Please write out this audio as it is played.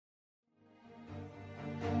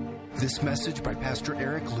This message by Pastor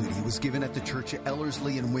Eric Ludy was given at the church at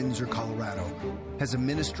Ellerslie in Windsor, Colorado. As a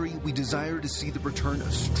ministry, we desire to see the return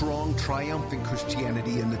of strong, triumphant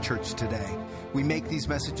Christianity in the church today. We make these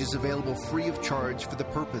messages available free of charge for the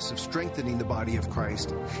purpose of strengthening the body of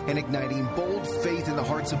Christ and igniting bold faith in the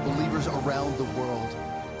hearts of believers around the world.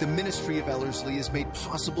 The ministry of Ellerslie is made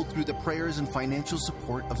possible through the prayers and financial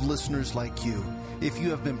support of listeners like you. If you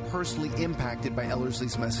have been personally impacted by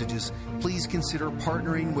Ellerslie's messages, please consider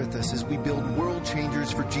partnering with us as we build world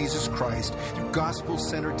changers for Jesus Christ through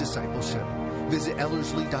gospel-centered discipleship. Visit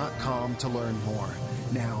Ellerslie.com to learn more.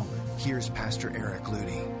 Now, here's Pastor Eric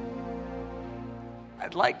Ludy.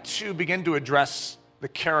 I'd like to begin to address the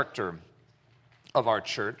character of our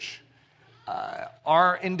church.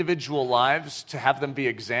 Our individual lives, to have them be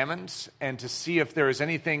examined and to see if there is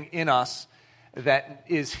anything in us that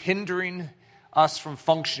is hindering us from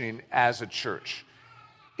functioning as a church.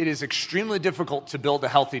 It is extremely difficult to build a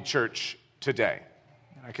healthy church today.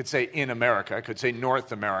 I could say in America, I could say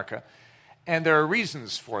North America, and there are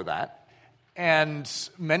reasons for that. And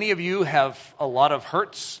many of you have a lot of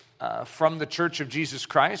hurts from the Church of Jesus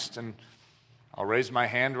Christ, and I'll raise my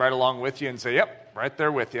hand right along with you and say, yep, right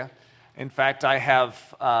there with you. In fact, I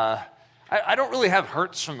don't really have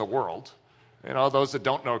hurts from the world, those that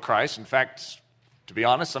don't know Christ. In fact, to be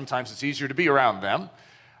honest, sometimes it's easier to be around them.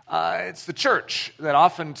 It's the church that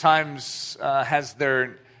oftentimes has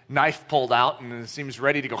their knife pulled out and seems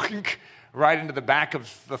ready to go right into the back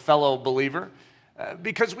of the fellow believer,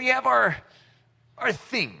 because we have our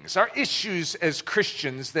things, our issues as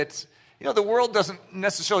Christians that the world doesn't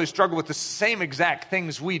necessarily struggle with the same exact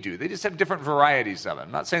things we do. They just have different varieties of it.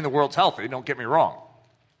 I'm not saying the world's healthy, don't get me wrong.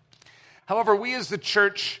 However, we as the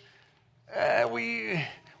church, we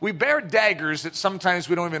bear daggers that sometimes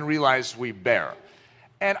we don't even realize we bear.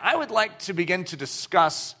 And I would like to begin to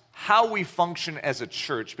discuss how we function as a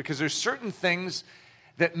church, because there's certain things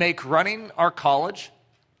that make running our college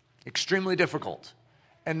extremely difficult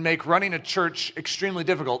and make running a church extremely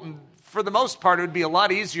difficult. And for the most part, it would be a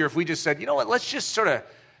lot easier if we just said, let's just sort of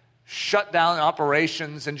shut down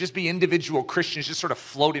operations and just be individual Christians just sort of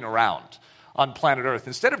floating around on planet Earth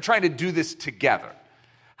instead of trying to do this together.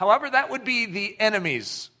 However, that would be the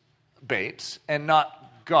enemy's bait and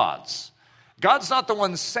not God's. God's not the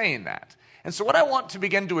one saying that. And so what I want to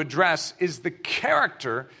begin to address is the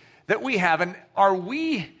character that we have, and are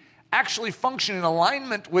we actually function in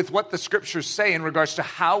alignment with what the scriptures say in regards to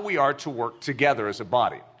how we are to work together as a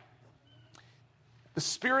body. The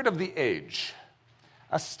spirit of the age,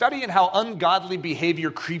 a study in how ungodly behavior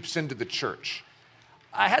creeps into the church.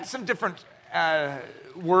 I had some different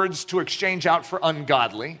words to exchange out for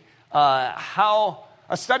ungodly. A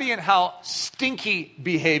study in how stinky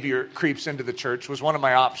behavior creeps into the church was one of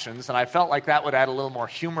my options, and I felt like that would add a little more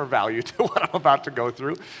humor value to what I'm about to go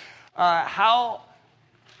through. How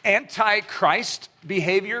anti-Christ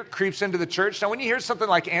behavior creeps into the church. Now, when you hear something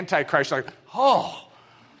like anti-Christ, you're like, oh,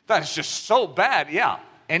 that is just so bad. Yeah,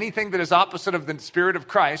 anything that is opposite of the spirit of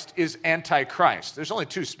Christ is anti-Christ. There's only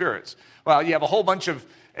two spirits. Well, you have a whole bunch of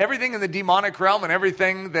everything in the demonic realm and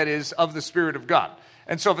everything that is of the Spirit of God.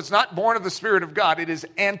 And so if it's not born of the Spirit of God, it is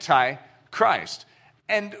anti-Christ.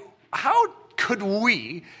 And how could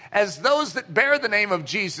we, as those that bear the name of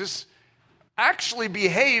Jesus, actually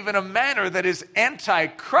behave in a manner that is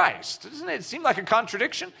anti-Christ? Doesn't it seem like a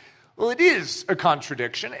contradiction? Well, it is a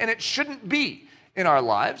contradiction, and it shouldn't be in our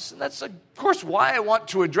lives. And that's, of course, why I want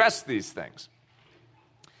to address these things.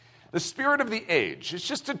 The spirit of the age. It's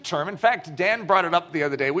just a term. In fact, Dan brought it up the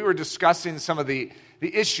other day. We were discussing some of the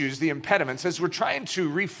issues, the impediments, as we're trying to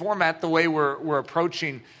reformat the way we're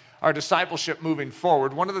approaching our discipleship moving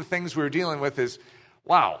forward. One of the things we were dealing with is,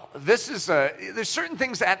 wow, there's certain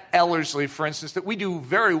things at Ellerslie, for instance, that we do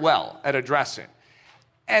very well at addressing.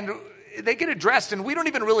 And they get addressed, and we don't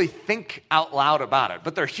even really think out loud about it.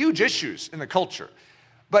 But they're huge issues in the culture.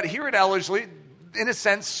 But here at Ellerslie, in a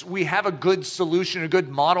sense, we have a good solution, a good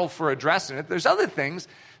model for addressing it. There's other things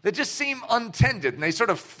that just seem untended, and they sort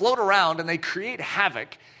of float around, and they create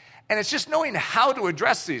havoc. And it's just knowing how to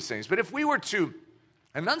address these things. But if we were to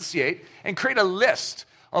enunciate and create a list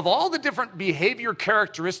of all the different behavior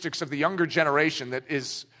characteristics of the younger generation that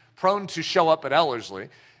is prone to show up at Ellerslie,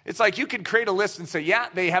 it's like you could create a list and say, yeah,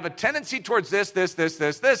 they have a tendency towards this,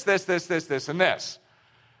 and this.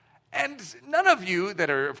 And none of you that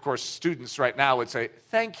are, of course, students right now would say,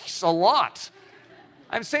 thanks a lot.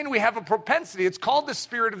 I'm saying we have a propensity. It's called the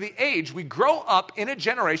spirit of the age. We grow up in a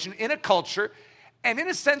generation, in a culture, and in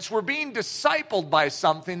a sense, we're being discipled by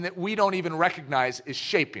something that we don't even recognize is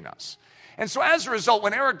shaping us. And so as a result,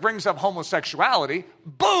 when Eric brings up homosexuality,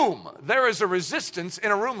 boom, there is a resistance in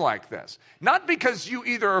a room like this. Not because you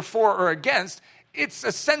either are for or against, it's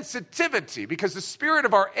a sensitivity, because the spirit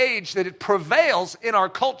of our age, that it prevails in our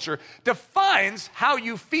culture, defines how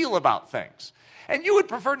you feel about things. And you would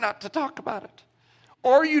prefer not to talk about it.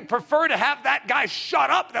 Or you'd prefer to have that guy shut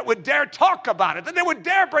up that would dare talk about it, that they would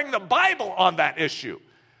dare bring the Bible on that issue.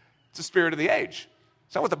 It's the spirit of the age.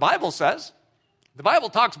 It's not what the Bible says. The Bible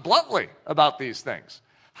talks bluntly about these things.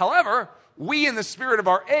 However, we in the spirit of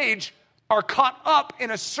our age are caught up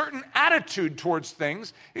in a certain attitude towards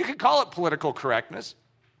things. You could call it political correctness,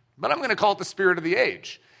 but I'm going to call it the spirit of the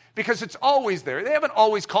age, because it's always there. They haven't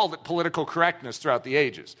always called it political correctness throughout the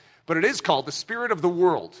ages, but it is called the spirit of the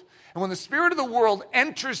world. And when the spirit of the world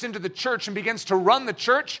enters into the church and begins to run the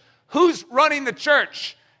church, who's running the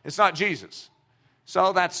church? It's not Jesus.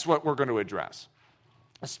 So that's what we're going to address.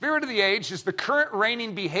 The spirit of the age is the current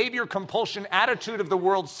reigning behavior, compulsion, attitude of the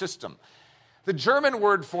world system. The German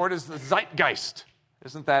word for it is the Zeitgeist.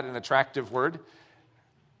 Isn't that an attractive word?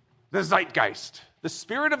 The Zeitgeist. The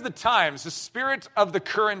spirit of the times, the spirit of the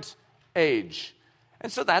current age.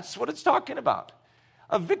 And so that's what it's talking about.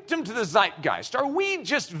 A victim to the Zeitgeist. Are we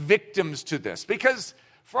just victims to this? Because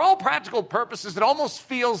for all practical purposes, it almost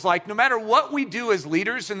feels like no matter what we do as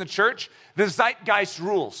leaders in the church, the Zeitgeist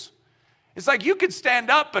rules. It's like you could stand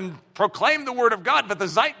up and proclaim the word of God, but the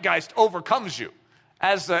Zeitgeist overcomes you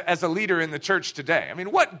as a leader in the church today. I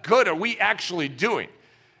mean, what good are we actually doing?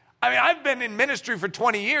 I mean, I've been in ministry for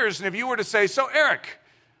 20 years, and if you were to say, so Eric,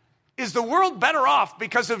 is the world better off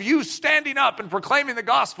because of you standing up and proclaiming the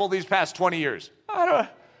gospel these past 20 years? I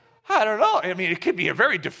don't know. I mean, it could be a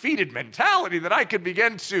very defeated mentality that I could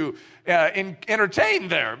begin to entertain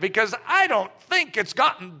there, because I don't think it's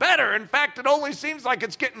gotten better. In fact, it only seems like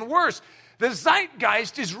it's getting worse. The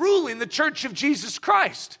Zeitgeist is ruling the church of Jesus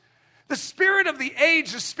Christ. The spirit of the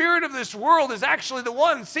age, the spirit of this world, is actually the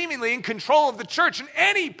one seemingly in control of the church. And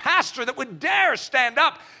any pastor that would dare stand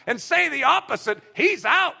up and say the opposite, he's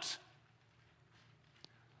out.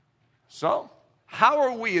 So, how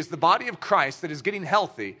are we as the body of Christ that is getting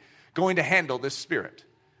healthy going to handle this spirit?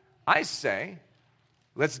 I say,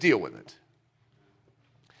 let's deal with it.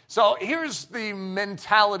 So here's the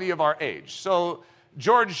mentality of our age. So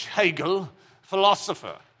George Hegel,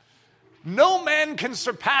 philosopher, no man can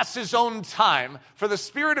surpass his own time, for the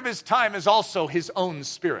spirit of his time is also his own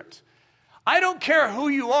spirit. I don't care who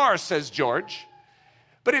you are, says George,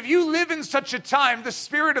 but if you live in such a time, the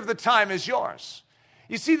spirit of the time is yours.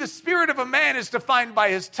 You see, the spirit of a man is defined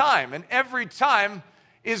by his time, and every time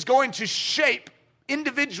is going to shape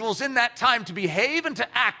individuals in that time to behave and to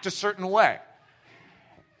act a certain way.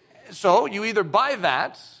 So you either buy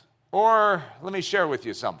that, or let me share with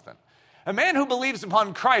you something. A man who believes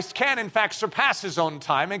upon Christ can, in fact, surpass his own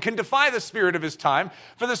time and can defy the spirit of his time,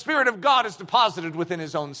 for the Spirit of God is deposited within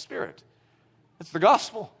his own spirit. That's the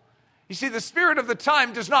gospel. You see, the spirit of the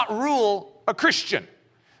time does not rule a Christian.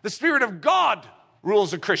 The Spirit of God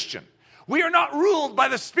rules a Christian. We are not ruled by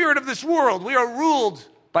the spirit of this world. We are ruled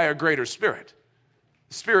by a greater spirit,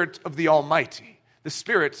 the Spirit of the Almighty, the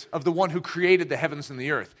Spirit of the one who created the heavens and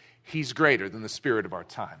the earth. He's greater than the spirit of our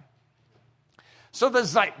time. So the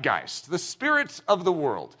Zeitgeist, the spirit of the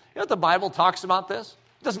world. You know what the Bible talks about this?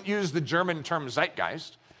 It doesn't use the German term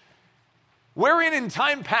Zeitgeist. Wherein in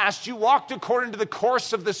time past you walked according to the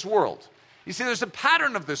course of this world. You see, there's a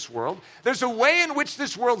pattern of this world. There's a way in which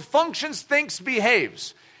this world functions, thinks,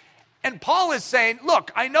 behaves. And Paul is saying,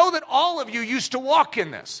 look, I know that all of you used to walk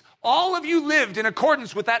in this. All of you lived in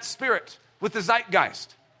accordance with that spirit, with the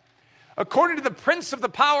Zeitgeist. According to the prince of the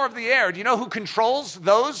power of the air, do you know who controls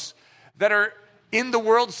those that are in the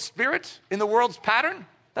world's spirit, in the world's pattern?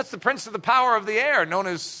 That's the prince of the power of the air, known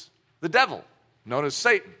as the devil, known as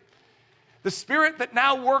Satan. The spirit that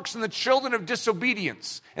now works in the children of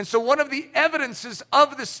disobedience. And so one of the evidences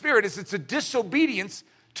of the spirit is it's a disobedience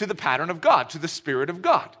to the pattern of God, to the Spirit of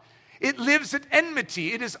God. It lives at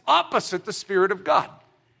enmity. It is opposite the Spirit of God.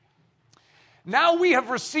 Now we have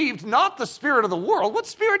received not the spirit of the world. What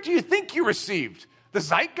spirit do you think you received? The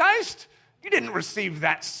Zeitgeist? You didn't receive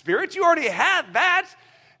that spirit. You already had that.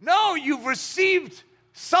 No, you've received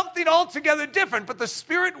something altogether different, but the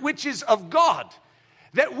Spirit which is of God,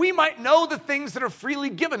 that we might know the things that are freely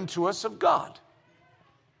given to us of God.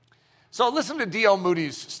 So listen to D.L.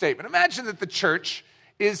 Moody's statement. Imagine that the church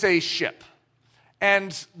is a ship,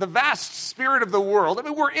 and the vast spirit of the world, I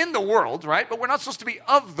mean, we're in the world, right? But we're not supposed to be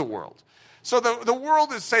of the world. So the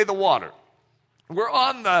world is, say, the water. We're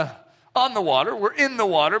on the water, we're in the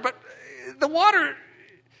water, but the water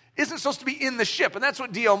isn't supposed to be in the ship. And that's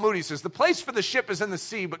what D.L. Moody says. The place for the ship is in the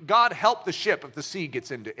sea, but God help the ship if the sea gets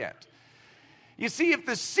into it. You see, if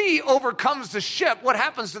the sea overcomes the ship, what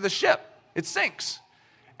happens to the ship? It sinks.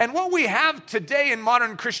 And what we have today in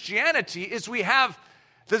modern Christianity is we have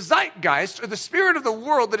the zeitgeist, or the spirit of the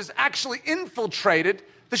world, that has actually infiltrated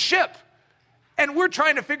the ship. And we're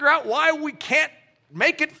trying to figure out why we can't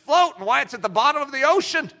make it float and why it's at the bottom of the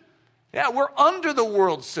ocean. Yeah, we're under the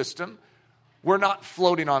world system. We're not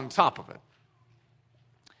floating on top of it.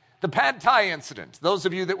 The Pad Thai incident. Those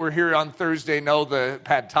of you that were here on Thursday know the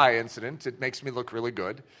Pad Thai incident. It makes me look really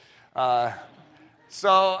good.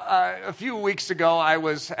 So a few weeks ago, I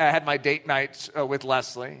had my date night with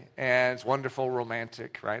Leslie, and it's wonderful,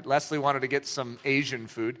 romantic, right? Leslie wanted to get some Asian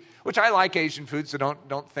food, which I like Asian food, so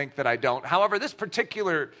don't think that I don't. However, this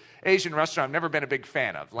particular Asian restaurant I've never been a big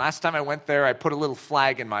fan of. Last time I went there, I put a little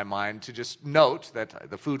flag in my mind to just note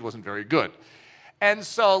that the food wasn't very good. And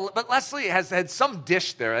so, but Leslie has had some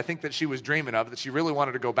dish there, I think, that she was dreaming of, that she really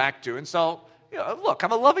wanted to go back to. And so, look,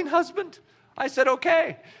 I'm a loving husband. I said,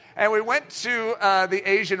 okay. And we went to the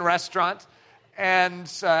Asian restaurant, and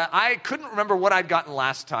I couldn't remember what I'd gotten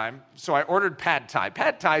last time, so I ordered Pad Thai.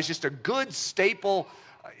 Pad Thai is just a good staple.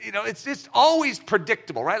 It's just always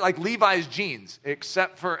predictable, right? Like Levi's jeans,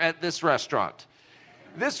 except for at this restaurant.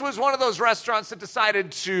 This was one of those restaurants that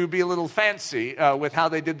decided to be a little fancy with how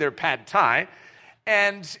they did their Pad Thai.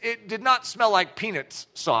 And it did not smell like peanut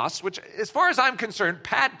sauce, which, as far as I'm concerned,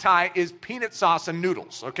 Pad Thai is peanut sauce and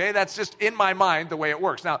noodles, okay? That's just in my mind the way it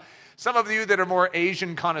works. Now, some of you that are more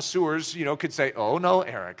Asian connoisseurs, could say, oh, no,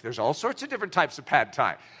 Eric, there's all sorts of different types of Pad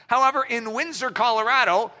Thai. However, in Windsor,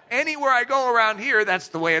 Colorado, anywhere I go around here, that's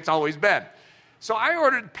the way it's always been. So I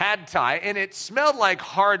ordered Pad Thai, and it smelled like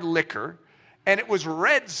hard liquor, and it was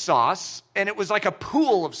red sauce, and it was like a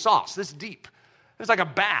pool of sauce, this deep. It was like a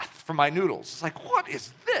bath for my noodles. It's like, what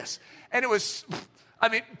is this? And it was,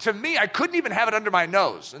 to me, I couldn't even have it under my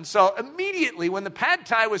nose. And so immediately when the Pad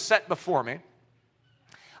Thai was set before me,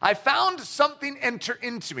 I found something enter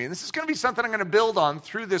into me. And this is going to be something I'm going to build on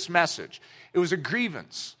through this message. It was a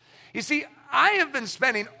grievance. You see, I have been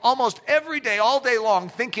spending almost every day, all day long,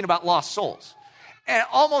 thinking about lost souls. And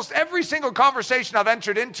almost every single conversation I've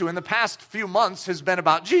entered into in the past few months has been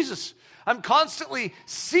about Jesus. I'm constantly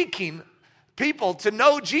seeking people to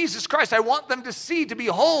know Jesus Christ. I want them to see, to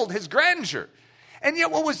behold his grandeur. And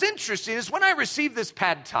yet what was interesting is when I received this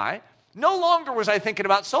Pad Thai, no longer was I thinking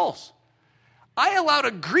about souls. I allowed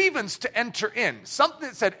a grievance to enter in. Something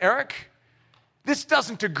that said, Eric, this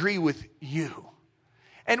doesn't agree with you.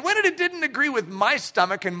 And when it didn't agree with my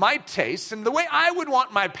stomach and my tastes and the way I would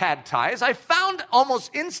want my Pad Thai, is I found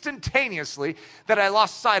almost instantaneously that I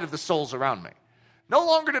lost sight of the souls around me. No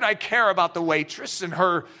longer did I care about the waitress and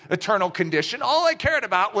her eternal condition. All I cared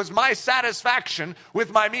about was my satisfaction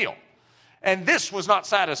with my meal. And this was not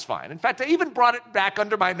satisfying. In fact, I even brought it back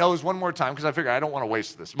under my nose one more time because I figured I don't want to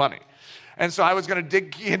waste this money. And so I was going to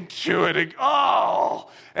dig into it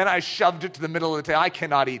and I shoved it to the middle of the table. I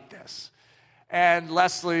cannot eat this. And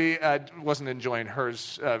Leslie wasn't enjoying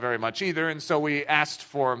hers very much either. And so we asked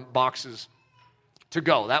for boxes to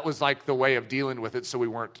go. That was like the way of dealing with it so we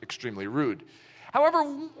weren't extremely rude. However,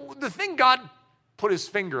 the thing God put his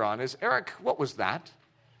finger on is, Eric, what was that?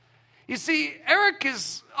 You see, Eric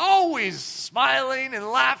is always smiling and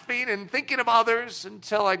laughing and thinking of others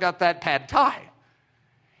until I got that Pad Thai.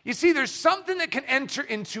 You see, there's something that can enter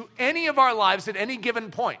into any of our lives at any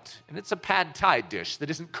given point, and it's a Pad Thai dish that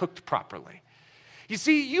isn't cooked properly. You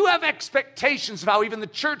see, you have expectations of how even the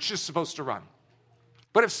church is supposed to run.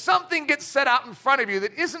 But if something gets set out in front of you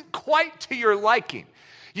that isn't quite to your liking,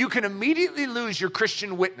 you can immediately lose your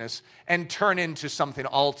Christian witness and turn into something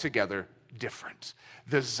altogether different.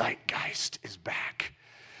 The zeitgeist is back.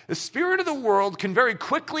 The spirit of the world can very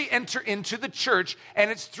quickly enter into the church, and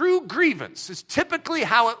it's through grievance. It's typically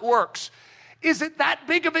how it works. Is it that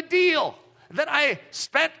big of a deal that I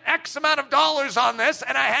spent X amount of dollars on this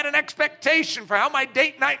and I had an expectation for how my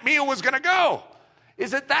date night meal was going to go?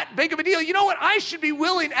 Is it that big of a deal? You know what? I should be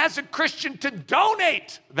willing as a Christian to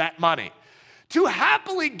donate that money, to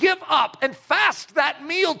happily give up and fast that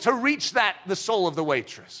meal to reach the soul of the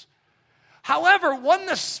waitress. However, when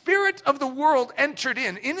the spirit of the world entered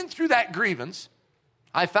in and through that grievance,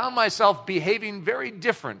 I found myself behaving very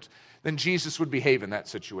different than Jesus would behave in that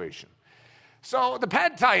situation. So the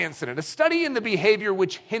Pad Thai incident, a study in the behavior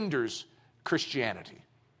which hinders Christianity.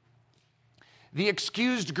 The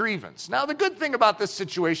excused grievance. Now, the good thing about this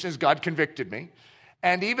situation is God convicted me.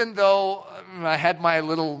 And even though I had my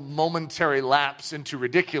little momentary lapse into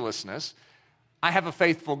ridiculousness, I have a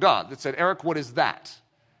faithful God that said, Eric, what is that?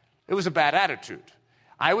 It was a bad attitude.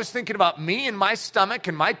 I was thinking about me and my stomach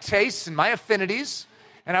and my tastes and my affinities,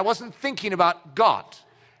 and I wasn't thinking about God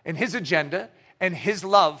and his agenda and his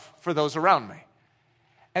love for those around me.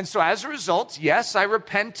 And so as a result, yes, I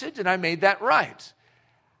repented and I made that right.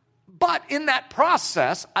 But in that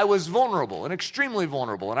process, I was vulnerable and extremely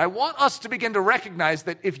vulnerable. And I want us to begin to recognize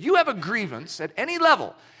that if you have a grievance at any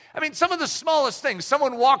level, I mean, some of the smallest things,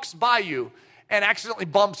 someone walks by you and accidentally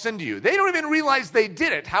bumps into you. They don't even realize they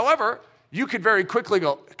did it. However, you could very quickly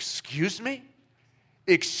go, excuse me?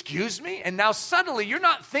 Excuse me? And now suddenly you're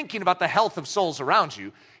not thinking about the health of souls around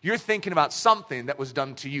you. You're thinking about something that was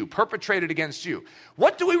done to you, perpetrated against you.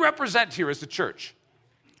 What do we represent here as the church?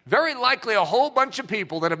 Very likely a whole bunch of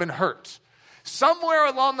people that have been hurt somewhere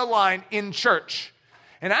along the line in church.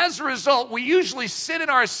 And as a result, we usually sit in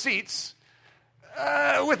our seats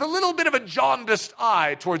with a little bit of a jaundiced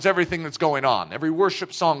eye towards everything that's going on. Every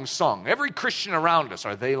worship song sung, every Christian around us,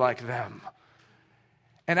 are they like them?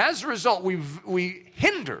 And as a result, we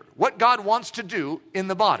hinder what God wants to do in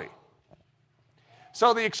the body.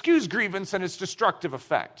 So the excuse grievance and its destructive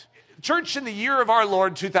effect. Church in the year of our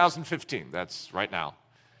Lord 2015, that's right now.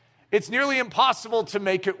 It's nearly impossible to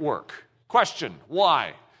make it work. Question,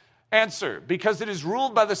 why? Answer, because it is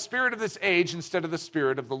ruled by the spirit of this age instead of the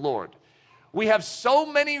spirit of the Lord. We have so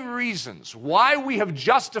many reasons why we have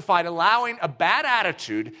justified allowing a bad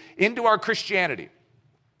attitude into our Christianity,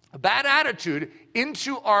 a bad attitude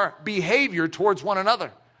into our behavior towards one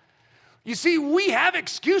another. You see, we have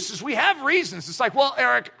excuses, we have reasons. It's like, well,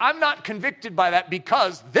 Eric, I'm not convicted by that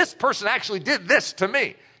because this person actually did this to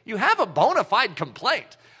me. You have a bona fide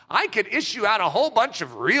complaint. I could issue out a whole bunch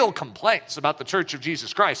of real complaints about the Church of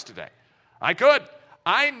Jesus Christ today. I could.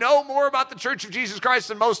 I know more about the Church of Jesus Christ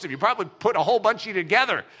than most of you. Probably put a whole bunch of you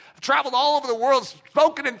together. I've traveled all over the world,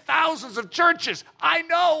 spoken in thousands of churches. I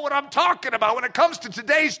know what I'm talking about when it comes to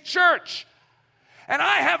today's church. And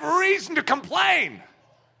I have reason to complain.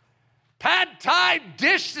 Pad Thai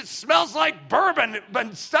dish that smells like bourbon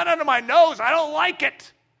been set under my nose. I don't like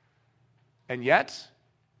it. And yet,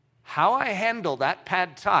 how I handle that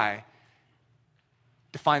Pad Thai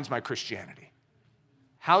defines my Christianity.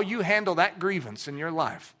 How you handle that grievance in your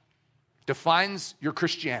life defines your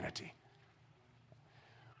Christianity.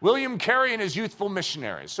 William Carey and his youthful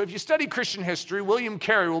missionaries. So if you study Christian history, William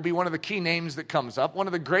Carey will be one of the key names that comes up. One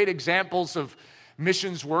of the great examples of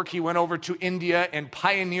missions work. He went over to India and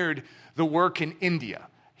pioneered the work in India.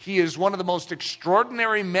 He is one of the most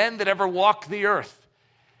extraordinary men that ever walked the earth.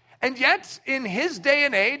 And yet, in his day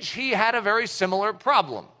and age, he had a very similar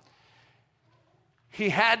problem. He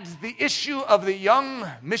had the issue of the young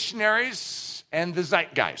missionaries and the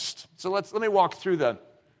zeitgeist. So let me walk through the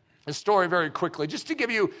story very quickly, just to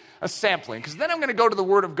give you a sampling, because then I'm going to go to the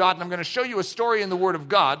Word of God, and I'm going to show you a story in the Word of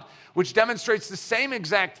God which demonstrates the same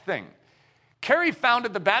exact thing. Carey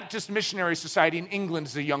founded the Baptist Missionary Society in England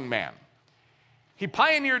as a young man. He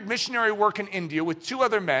pioneered missionary work in India with two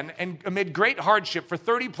other men and amid great hardship for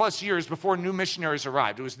 30 plus years before new missionaries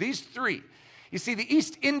arrived. It was these three. You see, the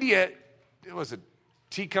East India, it was a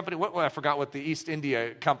tea company, I forgot what the East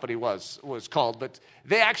India Company was called, but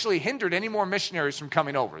they actually hindered any more missionaries from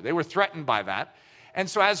coming over. They were threatened by that. And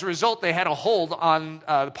so as a result, they had a hold on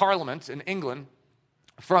the parliament in England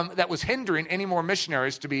that was hindering any more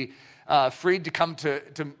missionaries to be freed to come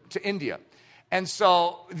to India. And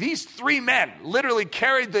so these three men literally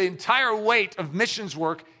carried the entire weight of missions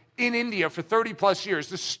work in India for 30 plus years.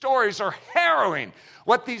 The stories are harrowing,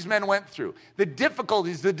 what these men went through. The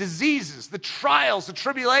difficulties, the diseases, the trials, the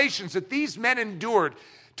tribulations that these men endured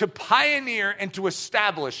to pioneer and to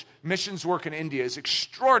establish missions work in India is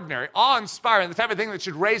extraordinary, awe-inspiring, the type of thing that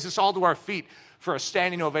should raise us all to our feet for a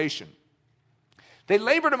standing ovation. They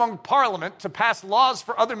labored among Parliament to pass laws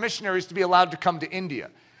for other missionaries to be allowed to come to India.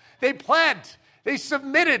 They planned, they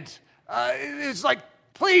submitted. It's like,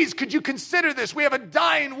 please, could you consider this? We have a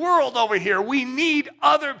dying world over here. We need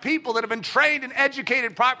other people that have been trained and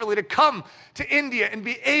educated properly to come to India and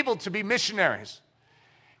be able to be missionaries.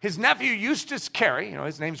 His nephew, Eustace Carey,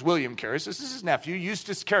 his name's William Carey, so this is his nephew.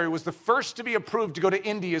 Eustace Carey was the first to be approved to go to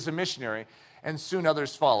India as a missionary, and soon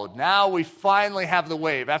others followed. Now we finally have the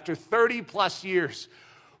wave. After 30 plus years,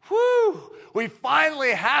 we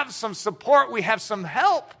finally have some support. We have some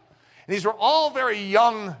help. And these were all very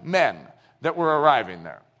young men that were arriving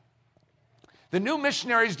there. The new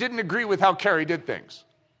missionaries didn't agree with how Carey did things.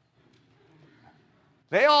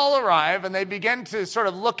 They all arrive and they begin to sort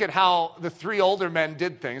of look at how the three older men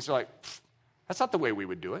did things. They're like, that's not the way we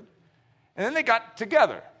would do it. And then they got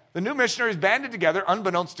together. The new missionaries banded together,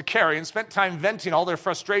 unbeknownst to Carey, and spent time venting all their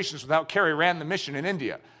frustrations with how Carey ran the mission in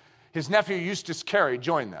India. His nephew, Eustace Carey,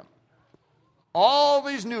 joined them. All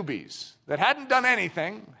these newbies that hadn't done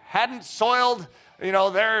anything, hadn't soiled,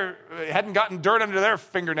 hadn't gotten dirt under their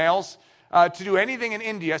fingernails to do anything in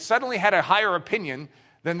India, suddenly had a higher opinion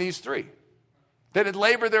than these three. that had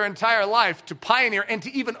labored their entire life to pioneer and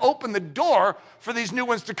to even open the door for these new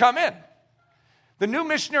ones to come in. The new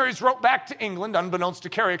missionaries wrote back to England, unbeknownst to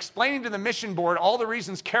Carey, explaining to the mission board all the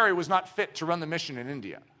reasons Carey was not fit to run the mission in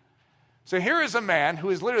India. So here is a man who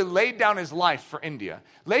has literally laid down his life for India,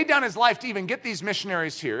 laid down his life to even get these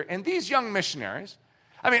missionaries here. And these young missionaries,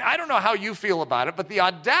 I don't know how you feel about it, but the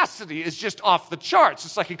audacity is just off the charts.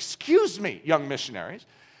 It's like, excuse me, young missionaries,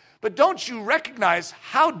 but don't you recognize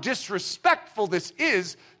how disrespectful this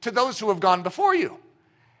is to those who have gone before you?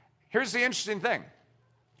 Here's the interesting thing.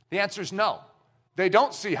 The answer is no. They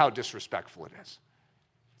don't see how disrespectful it is.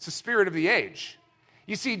 It's the spirit of the age.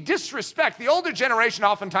 You see, disrespect, the older generation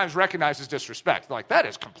oftentimes recognizes disrespect. They're like, that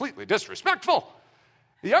is completely disrespectful.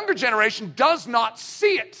 The younger generation does not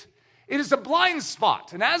see it. It is a blind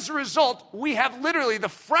spot. And as a result, we have literally the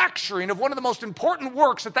fracturing of one of the most important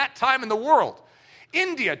works at that time in the world.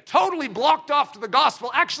 India, totally blocked off to the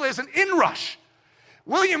gospel, actually has an inrush.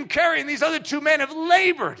 William Carey and these other two men have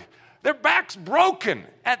labored, their backs broken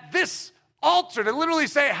at this altar to literally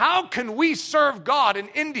say, how can we serve God in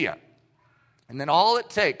India? And then all it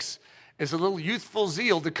takes is a little youthful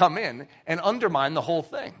zeal to come in and undermine the whole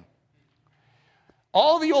thing.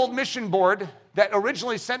 All the old mission board that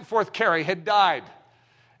originally sent forth Carey had died,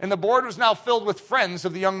 and the board was now filled with friends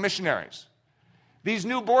of the young missionaries. These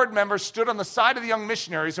new board members stood on the side of the young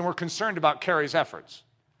missionaries and were concerned about Carey's efforts.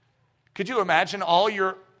 Could you imagine all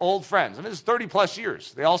your old friends? This is 30 plus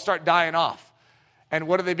years. They all start dying off. And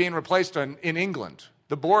what are they being replaced on in England?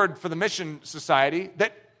 The board for the mission society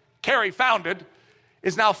that Carey founded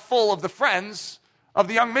is now full of the friends of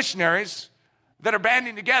the young missionaries that are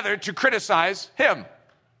banding together to criticize him.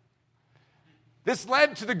 This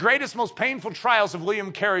led to the greatest, most painful trials of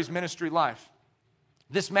William Carey's ministry life.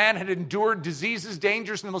 This man had endured diseases,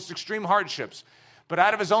 dangers, and the most extreme hardships. But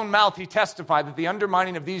out of his own mouth, he testified that the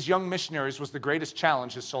undermining of these young missionaries was the greatest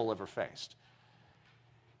challenge his soul ever faced.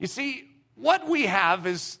 You see, what we have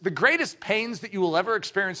is the greatest pains that you will ever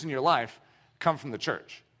experience in your life come from the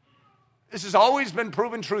church. This has always been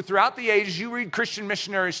proven true throughout the ages. You read Christian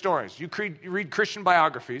missionary stories. You read Christian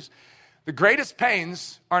biographies. The greatest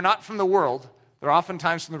pains are not from the world. They're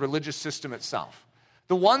oftentimes from the religious system itself.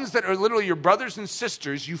 The ones that are literally your brothers and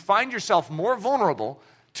sisters, you find yourself more vulnerable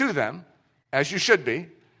to them, as you should be.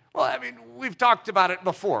 Well, we've talked about it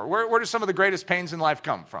before. Where do some of the greatest pains in life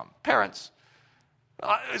come from? Parents.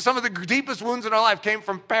 Some of the deepest wounds in our life came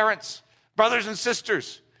from parents, brothers and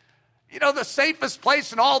sisters. You know, the safest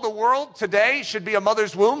place in all the world today should be a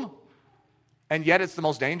mother's womb, and yet it's the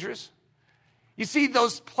most dangerous. You see,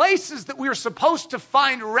 those places that we are supposed to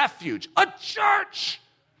find refuge, a church,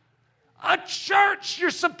 you're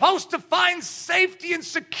supposed to find safety and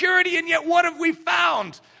security, and yet what have we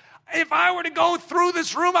found? If I were to go through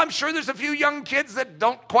this room, I'm sure there's a few young kids that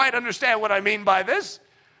don't quite understand what I mean by this,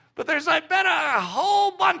 but there's, I bet, a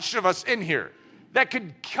whole bunch of us in here that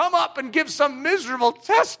could come up and give some miserable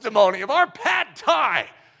testimony of our pad thai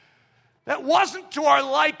that wasn't to our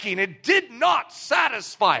liking. It did not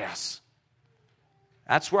satisfy us.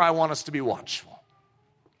 That's where I want us to be watchful.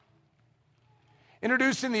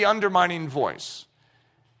 Introducing the undermining voice.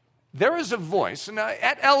 There is a voice, and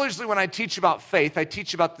at Ellerslie, when I teach about faith, I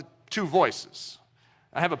teach about the two voices.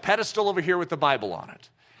 I have a pedestal over here with the Bible on it.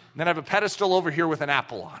 And then I have a pedestal over here with an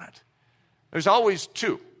apple on it. There's always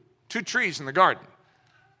two trees in the garden.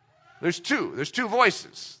 There's two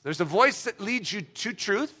voices. There's a voice that leads you to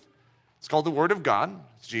truth. It's called the Word of God.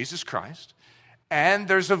 It's Jesus Christ. And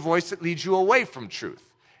there's a voice that leads you away from truth.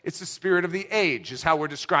 It's the spirit of the age is how we're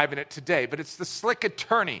describing it today. But it's the slick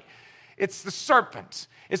attorney. It's the serpent.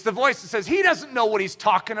 It's the voice that says he doesn't know what he's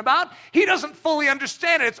talking about. He doesn't fully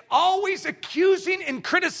understand it. It's always accusing and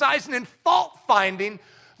criticizing and fault-finding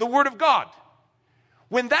the Word of God.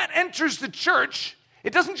 When that enters the church,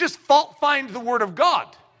 it doesn't just fault-find the Word of God.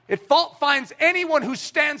 It fault-finds anyone who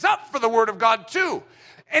stands up for the Word of God too.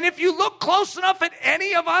 And if you look close enough at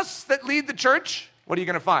any of us that lead the church, what are you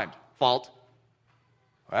going to find? Fault.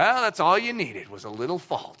 Well, that's all you needed was a little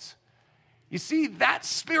fault. You see, that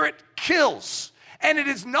spirit kills, and it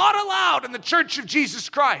is not allowed in the Church of Jesus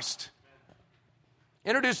Christ.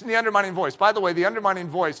 Introducing the undermining voice. By the way, the undermining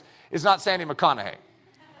voice is not Sandy McConaughey.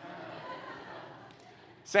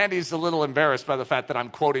 Sandy's a little embarrassed by the fact that I'm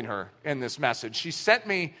quoting her in this message. She sent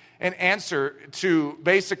me an answer to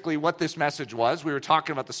basically what this message was. We were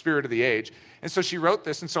talking about the spirit of the age. And so she wrote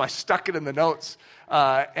this, and so I stuck it in the notes.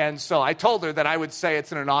 And so I told her that I would say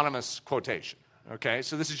it's an anonymous quotation. Okay?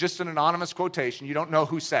 So this is just an anonymous quotation. You don't know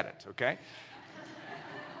who said it. Okay?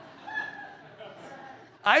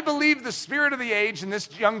 I believe the spirit of the age in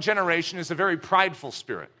this young generation is a very prideful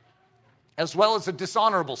spirit. as well as a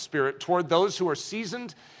dishonorable spirit toward those who are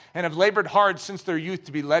seasoned and have labored hard since their youth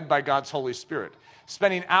to be led by God's Holy Spirit,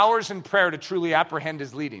 spending hours in prayer to truly apprehend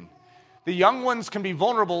his leading. The young ones can be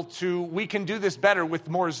vulnerable to, we can do this better with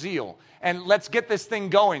more zeal, and let's get this thing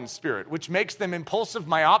going spirit, which makes them impulsive,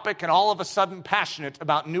 myopic, and all of a sudden passionate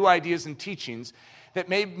about new ideas and teachings that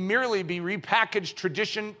may merely be repackaged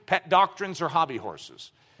tradition, pet doctrines, or hobby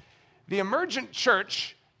horses. The emergent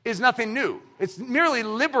church is nothing new. It's merely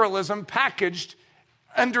liberalism packaged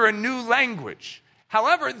under a new language.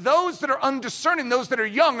 However, those that are undiscerning, those that are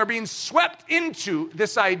young, are being swept into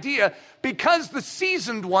this idea because the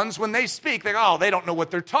seasoned ones, when they speak, they go, oh, they don't know what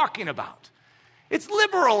they're talking about. It's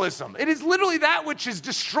liberalism. It is literally that which has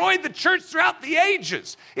destroyed the church throughout the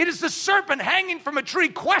ages. It is the serpent hanging from a tree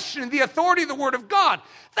questioning the authority of the Word of God.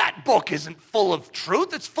 That book isn't full of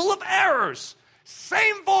truth. It's full of errors.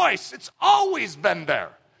 Same voice. It's always been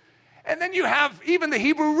there. And then you have even the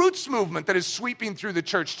Hebrew roots movement that is sweeping through the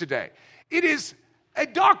church today. It is a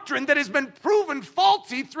doctrine that has been proven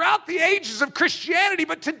faulty throughout the ages of Christianity,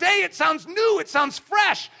 but today it sounds new, it sounds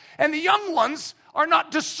fresh, and the young ones are not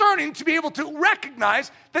discerning to be able to recognize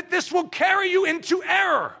that this will carry you into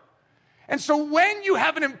error. And so when you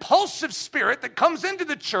have an impulsive spirit that comes into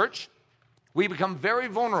the church, we become very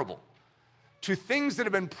vulnerable to things that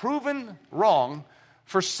have been proven wrong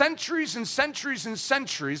for centuries and centuries and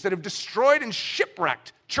centuries that have destroyed and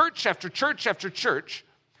shipwrecked church after church after church.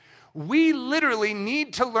 We literally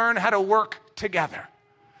need to learn how to work together.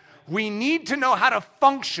 We need to know how to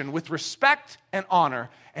function with respect and honor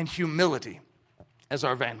and humility as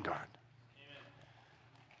our vanguard. Amen.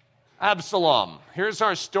 Absalom. Here's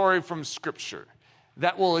our story from Scripture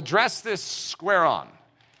that will address this square on.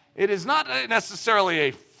 It is not necessarily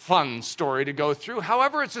a fun story to go through.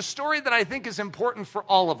 However, it's a story that I think is important for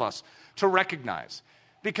all of us to recognize,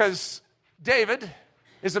 because David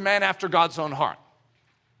is a man after God's own heart.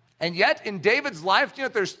 And yet, in David's life, you know,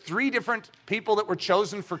 there's 3 different people that were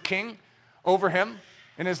chosen for king over him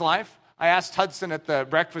in his life. I asked Hudson at the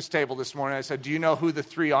breakfast table this morning, I said, do you know who the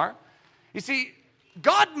 3 are? You see,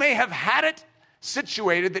 God may have had it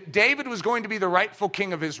situated that David was going to be the rightful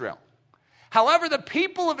king of Israel. However, the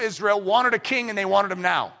people of Israel wanted a king, and they wanted him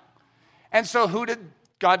now. And so who did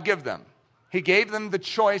God give them? He gave them the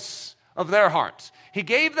choice of their hearts. He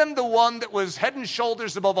gave them the one that was head and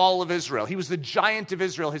shoulders above all of Israel. He was the giant of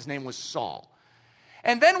Israel. His name was Saul.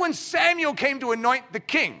 And then when Samuel came to anoint the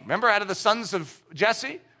king, remember out of the sons of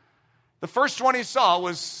Jesse, the first one he saw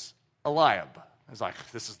was Eliab. I was like,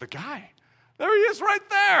 this is the guy. There he is right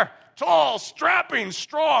there. Tall, strapping,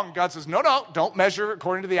 strong. God says, no, don't measure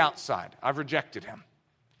according to the outside. I've rejected him.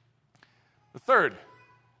 The third,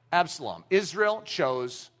 Absalom. Israel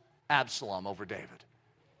chose Absalom over David.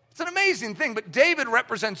 It's an amazing thing, but David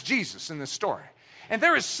represents Jesus in this story. And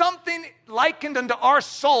there is something likened unto our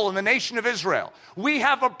soul in the nation of Israel. We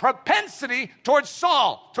have a propensity towards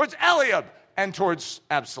Saul, towards Eliab, and towards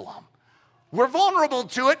Absalom. We're vulnerable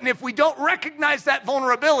to it, and if we don't recognize that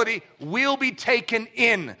vulnerability, we'll be taken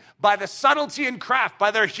in by the subtlety and craft,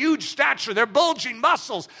 by their huge stature, their bulging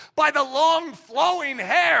muscles, by the long flowing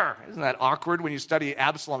hair. Isn't that awkward when you study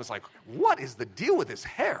Absalom? It's like, what is the deal with his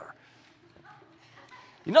hair?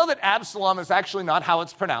 You know that Absalom is actually not how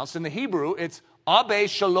it's pronounced. In the Hebrew, it's Abbe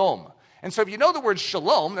Shalom. And so if you know the word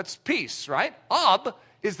shalom, that's peace, right? Ab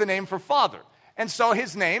is the name for father. And so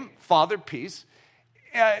his name, Father, Peace.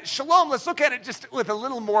 Shalom, let's look at it just with a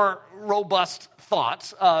little more robust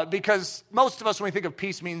thoughts, because most of us, when we think of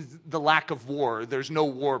peace, means the lack of war. There's no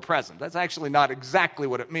war present. That's actually not exactly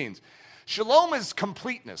what it means. Shalom is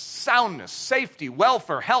completeness, soundness, safety,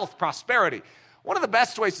 welfare, health, prosperity. One of the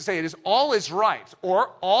best ways to say it is all is right, or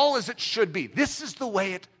all as it should be. This is the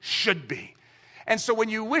way it should be. And so when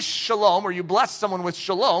you wish shalom, or you bless someone with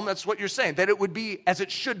shalom, that's what you're saying, that it would be as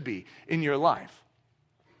it should be in your life.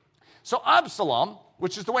 So Absalom,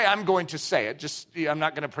 which is the way I'm going to say it, I'm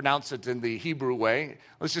not going to pronounce it in the Hebrew way.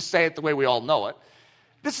 Let's just say it the way we all know it.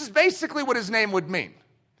 This is basically what his name would mean.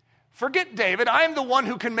 Forget David, I am the one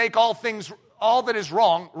who can make all that is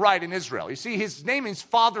wrong, right in Israel. You see, his name is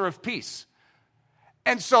Father of Peace.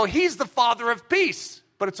 And so he's the Father of peace,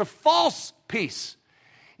 but it's a false peace.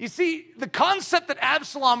 You see, the concept that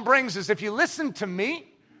Absalom brings is if you listen to me,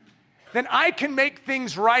 then I can make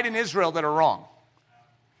things right in Israel that are wrong.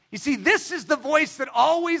 You see, this is the voice that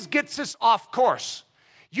always gets us off course.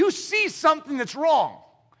 You see something that's wrong,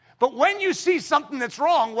 but when you see something that's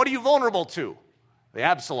wrong, what are you vulnerable to? The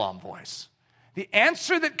Absalom voice. The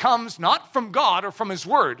answer that comes not from God or from his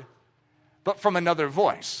word, but from another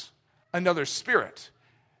voice. Another spirit.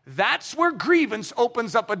 That's where grievance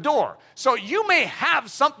opens up a door. So you may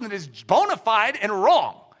have something that is bona fide and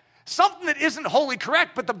wrong, something that isn't wholly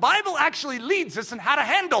correct, but the Bible actually leads us in how to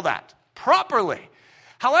handle that properly.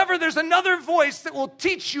 However, there's another voice that will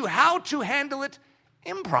teach you how to handle it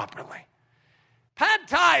improperly. Bad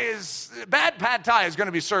pad thai is going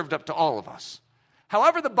to be served up to all of us.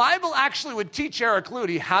 However, the Bible actually would teach Eric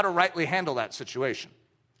Ludy how to rightly handle that situation.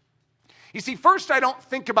 You see, first, I don't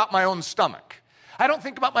think about my own stomach. I don't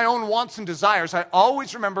think about my own wants and desires. I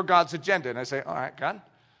always remember God's agenda. And I say, all right, God,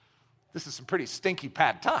 this is some pretty stinky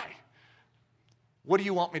pad thai. What do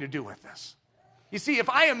you want me to do with this? You see, if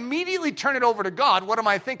I immediately turn it over to God, what am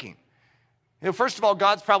I thinking? First of all,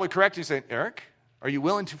 God's probably correcting, saying, Eric, are you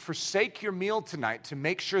willing to forsake your meal tonight to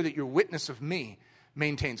make sure that your witness of me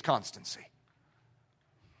maintains constancy?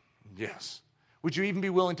 Yes. Would you even be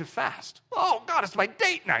willing to fast? Oh, God, it's my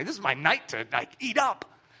date night. This is my night to eat up.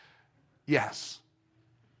 Yes.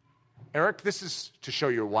 Eric, this is to show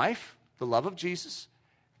your wife the love of Jesus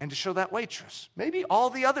and to show that waitress, maybe all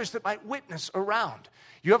the others that might witness around.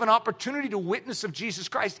 You have an opportunity to witness of Jesus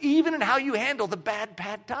Christ, even in how you handle the bad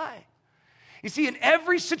pad thai. You see, in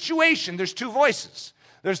every situation, there's two voices.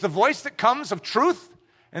 There's the voice that comes of truth,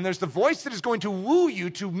 and there's the voice that is going to woo you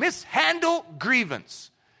to mishandle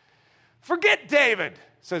grievance. Forget David,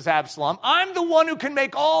 says Absalom. I'm the one who can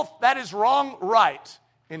make all that is wrong right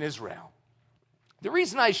in Israel. The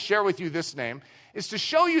reason I share with you this name is to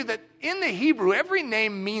show you that in the Hebrew, every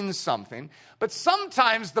name means something, but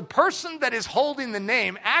sometimes the person that is holding the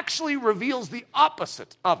name actually reveals the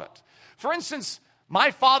opposite of it. For instance,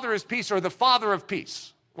 my father is peace, or the father of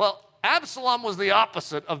peace. Well, Absalom was the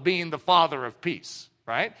opposite of being the father of peace,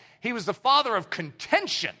 right? He was the father of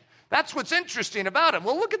contention. That's what's interesting about him.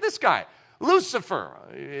 Well, look at this guy. Lucifer,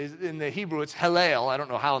 in the Hebrew, it's Hillel. I don't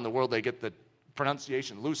know how in the world they get the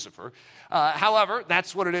pronunciation Lucifer. However,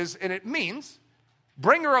 that's what it is, and it means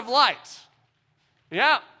bringer of light.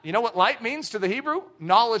 Yeah, you know what light means to the Hebrew?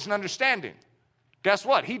 Knowledge and understanding. Guess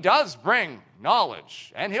what? He does bring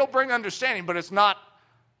knowledge, and he'll bring understanding, but it's not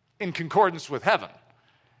in concordance with heaven.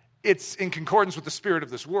 It's in concordance with the spirit of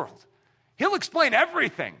this world. He'll explain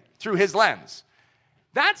everything through his lens.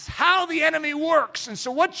 That's how the enemy works. And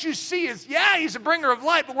so what you see is, yeah, he's a bringer of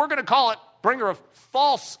light, but we're going to call it bringer of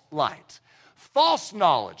false light, false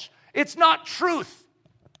knowledge. It's not truth.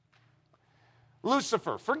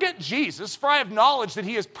 Lucifer, forget Jesus, for I have knowledge that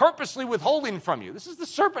he is purposely withholding from you. This is the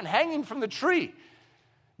serpent hanging from the tree.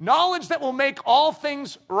 Knowledge that will make all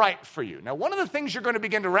things right for you. Now, one of the things you're going to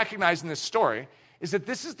begin to recognize in this story is that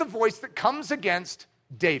this is the voice that comes against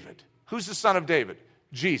David. Who's the son of David?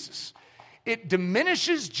 Jesus. It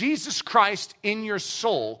diminishes Jesus Christ in your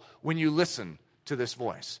soul when you listen to this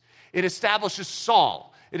voice. It establishes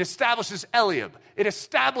Saul. It establishes Eliab. It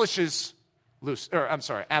establishes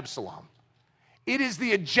Absalom. It is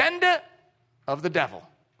the agenda of the devil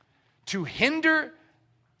to hinder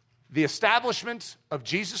the establishment of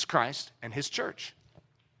Jesus Christ and his church.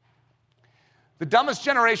 The dumbest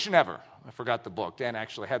generation ever. I forgot the book. Dan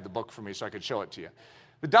actually had the book for me so I could show it to you.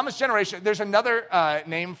 The dumbest generation. There's another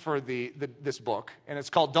name for this book, and it's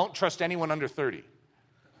called Don't Trust Anyone Under 30.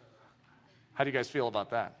 How do you guys feel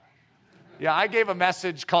about that? Yeah, I gave a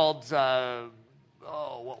message called,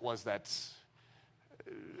 what was that?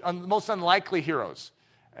 The Most Unlikely Heroes.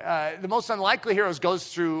 The Most Unlikely Heroes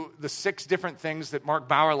goes through the 6 different things that Mark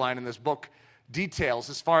Bauerlein in this book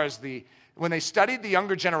details as far as when they studied the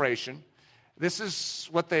younger generation, this is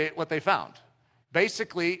what they found.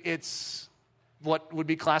 Basically, it's what would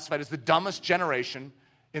be classified as the dumbest generation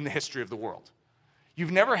in the history of the world.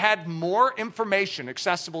 You've never had more information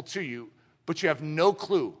accessible to you, but you have no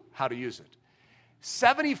clue how to use it.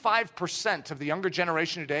 75% of the younger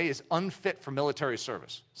generation today is unfit for military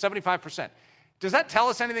service. 75%. Does that tell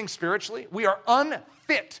us anything spiritually? We are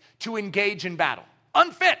unfit to engage in battle.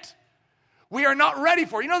 Unfit. We are not ready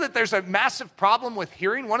for it. You know that there's a massive problem with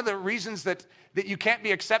hearing? One of the reasons that you can't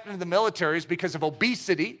be accepted into the military is because of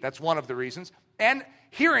obesity. That's one of the reasons. And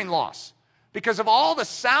hearing loss. Because of all the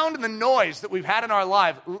sound and the noise that we've had in our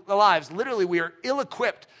lives, literally we are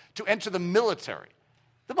ill-equipped to enter the military.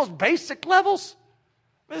 The most basic levels.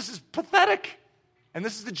 This is pathetic. And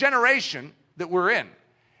this is the generation that we're in.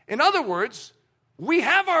 In other words, we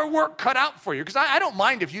have our work cut out for you. Because I don't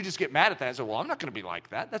mind if you just get mad at that and say, well, I'm not going to be like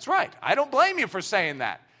that. That's right. I don't blame you for saying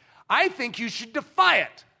that. I think you should defy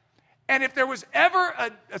it. And if there was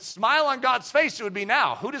ever a smile on God's face, it would be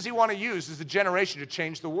now. Who does he want to use as the generation to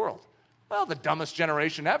change the world? Well, the dumbest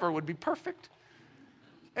generation ever would be perfect.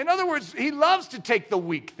 In other words, he loves to take the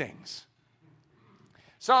weak things.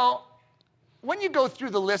 So when you go through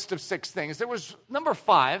the list of 6 things, there was number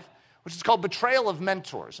 5, which is called betrayal of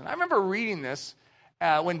mentors. And I remember reading this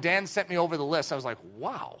when Dan sent me over the list. I was like,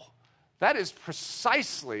 wow, that is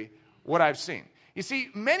precisely what I've seen. You see,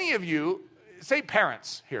 many of you, say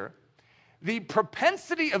parents here, the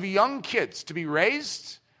propensity of young kids to be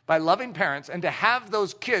raised by loving parents and to have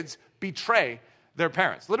those kids betray their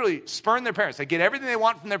parents, literally spurn their parents. They get everything they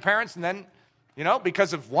want from their parents, and then,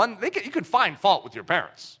 because of one, you can find fault with your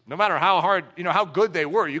parents. No matter how hard, how good they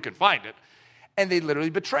were, you can find it. And they literally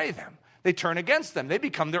betray them. They turn against them. They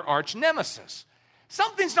become their arch nemesis.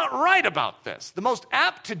 Something's not right about this. The most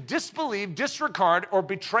apt to disbelieve, disregard, or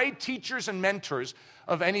betray teachers and mentors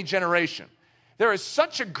of any generation. There is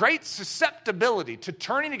such a great susceptibility to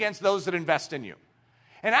turning against those that invest in you.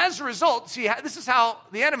 And as a result, see, this is how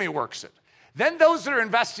the enemy works it. Then those that are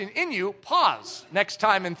investing in you pause next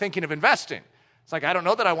time in thinking of investing. It's like, I don't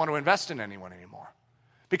know that I want to invest in anyone anymore,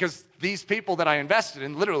 because these people that I invested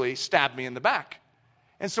in literally stabbed me in the back.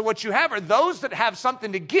 And so what you have are those that have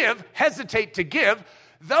something to give, hesitate to give.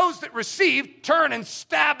 Those that receive turn and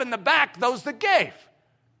stab in the back those that gave.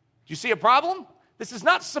 Do you see a problem? This is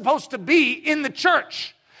not supposed to be in the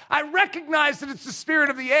church. I recognize that it's the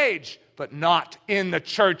spirit of the age, but not in the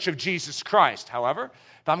church of Jesus Christ. However,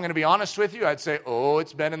 if I'm going to be honest with you, I'd say,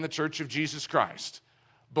 it's been in the church of Jesus Christ.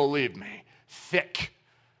 Believe me, thick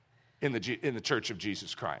in the church of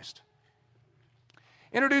Jesus Christ.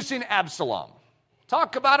 Introducing Absalom.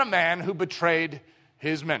 Talk about a man who betrayed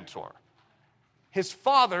his mentor. His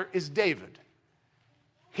father is David.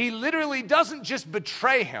 He literally doesn't just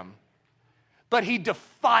betray him, but he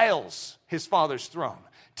defiles his father's throne,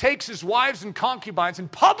 takes his wives and concubines and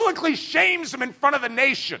publicly shames them in front of the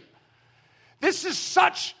nation. This is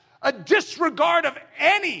such a disregard of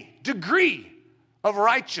any degree of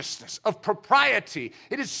righteousness, of propriety.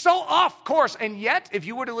 It is so off course, and yet, if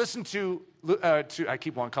you were to listen to I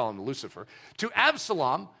keep on calling him Lucifer, to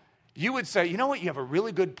Absalom, you would say, you know what, you have a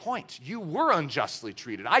really good point. You were unjustly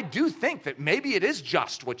treated. I do think that maybe it is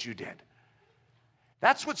just what you did.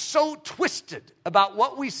 That's what's so twisted about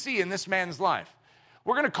what we see in this man's life.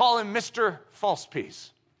 We're going to call him Mr. False Peace.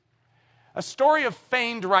 A story of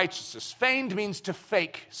feigned righteousness. Feigned means to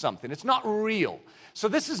fake something. It's not real. So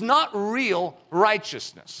this is not real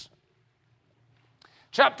righteousness.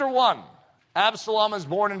 Chapter 1. Absalom is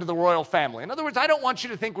born into the royal family. In other words, I don't want you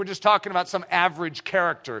to think we're just talking about some average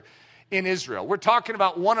character in Israel. We're talking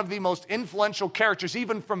about one of the most influential characters,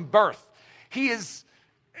 even from birth. He's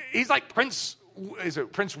like Prince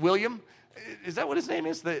William? Is that what his name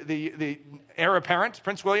is? The heir apparent,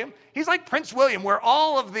 Prince William? He's like Prince William, where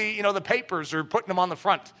all of the, the papers are putting him on the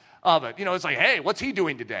front of it. It's like, hey, what's he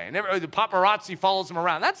doing today? And the paparazzi follows him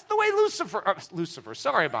around. That's the way Lucifer,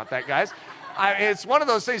 sorry about that, guys. It's one of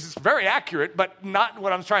those things that's very accurate, but not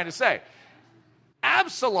what I'm trying to say.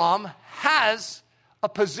 Absalom has a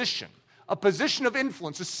position of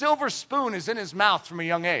influence. A silver spoon is in his mouth from a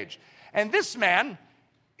young age. And this man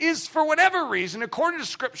is, for whatever reason, according to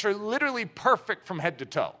Scripture, literally perfect from head to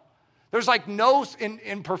toe. There's like no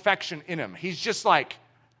imperfection in him. He's just like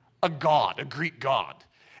a god, a Greek god.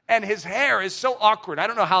 And his hair is so awkward. I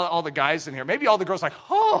don't know how all the guys in here, maybe all the girls are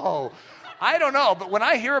like, I don't know. But when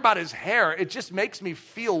I hear about his hair, it just makes me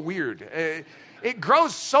feel weird. It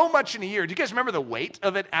grows so much in a year. Do you guys remember the weight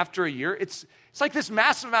of it after a year? It's like this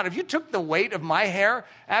massive amount. If you took the weight of my hair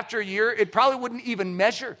after a year, it probably wouldn't even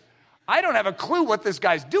measure. I don't have a clue what this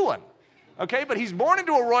guy's doing. Okay, but he's born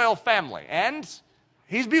into a royal family, and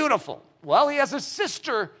he's beautiful. Well, he has a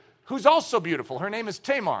sister who's also beautiful. Her name is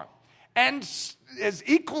Tamar. And as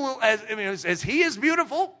equal as he is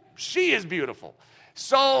beautiful, she is beautiful.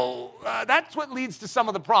 So that's what leads to some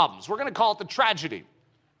of the problems. We're going to call it the tragedy.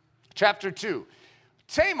 Chapter 2.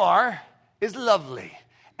 Tamar is lovely.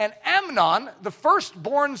 And Amnon, the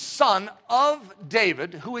firstborn son of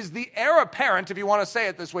David, who is the heir apparent, if you want to say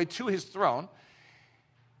it this way, to his throne,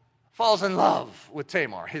 falls in love with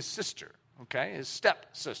Tamar, his sister, his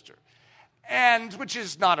stepsister. And which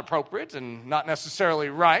is not appropriate and not necessarily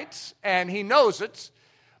right, and he knows it,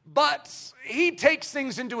 but he takes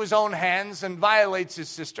things into his own hands and violates his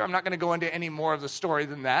sister. I'm not going to go into any more of the story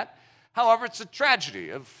than that. However, it's a tragedy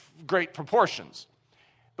of great proportions.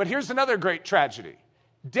 But here's another great tragedy.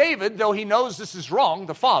 David, though he knows this is wrong,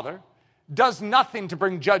 the father, does nothing to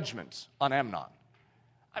bring judgment on Amnon.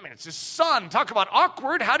 I mean, it's his son. Talk about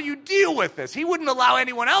awkward. How do you deal with this? He wouldn't allow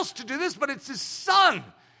anyone else to do this, but it's his son.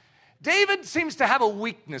 David seems to have a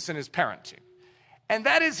weakness in his parenting. And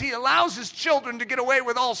that is, he allows his children to get away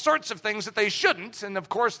with all sorts of things that they shouldn't. And of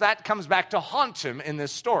course, that comes back to haunt him in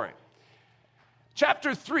this story.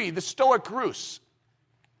 Chapter 3, the Stoic Ruse.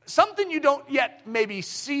 Something you don't yet maybe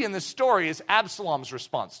see in the story is Absalom's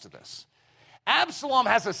response to this. Absalom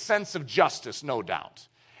has a sense of justice, no doubt.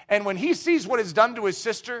 And when he sees what is done to his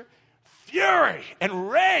sister, fury and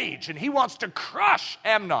rage, and he wants to crush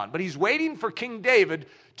Amnon. But he's waiting for King David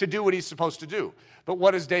to do what he's supposed to do. But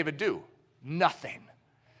what does David do? Nothing.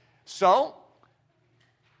 So,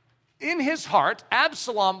 in his heart,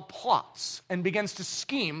 Absalom plots and begins to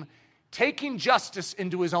scheme, taking justice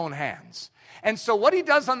into his own hands. And so what he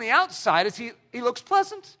does on the outside is he looks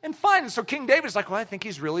pleasant and fine. And so King David's like, well, I think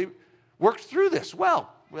he's really worked through this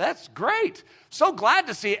well. That's great. So glad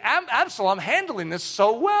to see Absalom handling this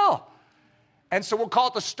so well. And so we'll call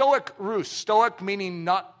it the Stoic ruse. Stoic meaning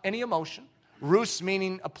not any emotion. Ruse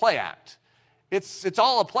meaning a play act. It's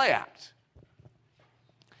all a play act.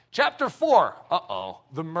 Chapter 4,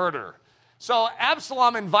 the murder. So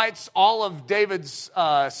Absalom invites all of David's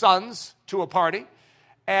sons to a party.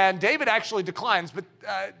 And David actually declines, but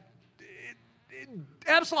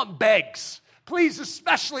Absalom begs, please,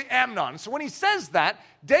 especially Amnon. So when he says that,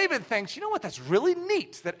 David thinks, you know what, that's really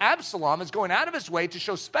neat that Absalom is going out of his way to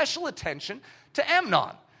show special attention to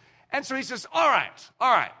Amnon. And so he says, all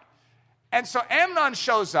right. And so Amnon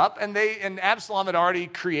shows up, and Absalom had already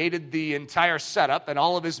created the entire setup, and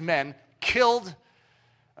all of his men killed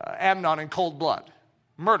Amnon in cold blood.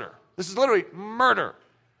 Murder. This is literally murder.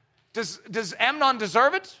 Does Amnon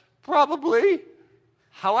deserve it? Probably.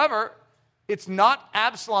 However, it's not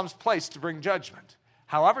Absalom's place to bring judgment.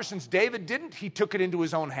 However, since David didn't, he took it into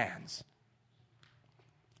his own hands.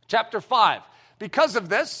 Chapter 5. Because of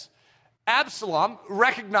this, Absalom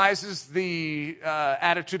recognizes the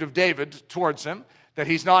attitude of David towards him, that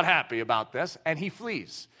he's not happy about this, and he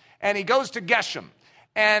flees. And he goes to Geshem,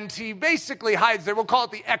 and he basically hides there. We'll call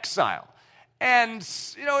it the exile. And,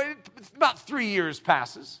 about 3 years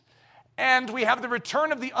passes. And we have the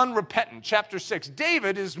return of the unrepentant, chapter 6.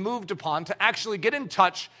 David is moved upon to actually get in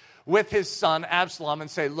touch with his son Absalom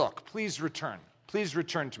and say, look, please return. Please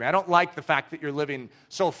return to me. I don't like the fact that you're living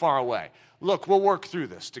so far away. Look, we'll work through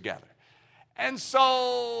this together. And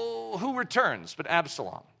so, who returns but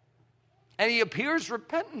Absalom? And he appears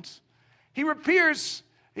repentant. He appears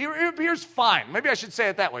fine. Maybe I should say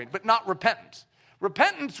it that way, but not repentant.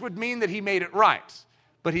 Repentance would mean that he made it right,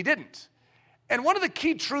 but he didn't. And one of the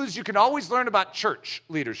key truths you can always learn about church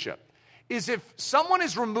leadership is if someone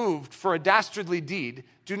is removed for a dastardly deed,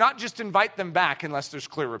 do not just invite them back unless there's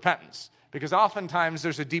clear repentance, because oftentimes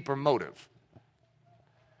there's a deeper motive.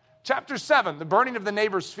 Chapter 7, the burning of the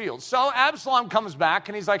neighbor's field. So Absalom comes back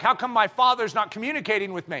and he's like, how come my father's not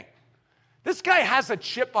communicating with me? This guy has a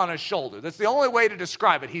chip on his shoulder. That's the only way to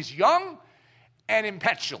describe it. He's young and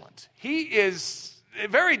impetulant. He is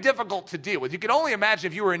very difficult to deal with. You can only imagine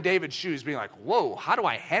if you were in David's shoes being like, whoa, how do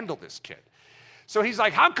I handle this kid? So he's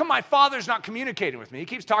like, how come my father's not communicating with me? He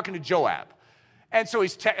keeps talking to Joab. And so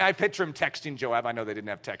I picture him texting Joab. I know they didn't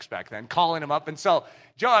have text back then, calling him up. And so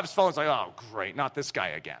Joab's phone's like, oh, great, not this guy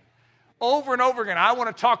again. Over and over again, I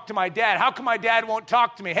want to talk to my dad. How come my dad won't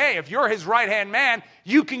talk to me? Hey, if you're his right-hand man,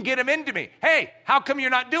 you can get him into me. Hey, how come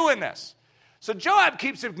you're not doing this? So Joab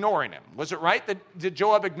keeps ignoring him. Was it right that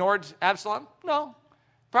Joab ignored Absalom? No,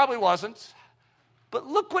 probably wasn't. But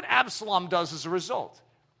look what Absalom does as a result.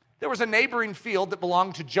 There was a neighboring field that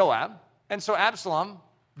belonged to Joab, and so Absalom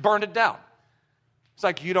burned it down. It's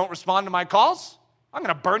like, you don't respond to my calls? I'm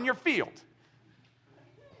going to burn your field.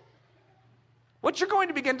 What you're going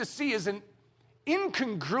to begin to see is an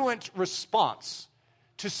incongruent response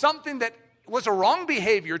to something that was a wrong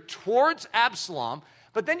behavior towards Absalom,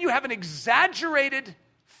 but then you have an exaggerated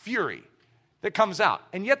fury that comes out.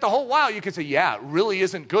 And yet the whole while you can say, yeah, it really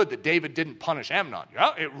isn't good that David didn't punish Amnon.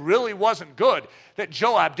 Yeah, it really wasn't good that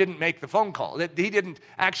Joab didn't make the phone call, that he didn't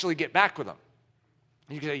actually get back with him.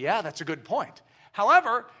 And you can say, yeah, that's a good point.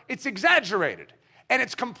 However, it's exaggerated. And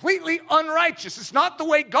it's completely unrighteous. It's not the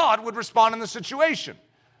way God would respond in the situation.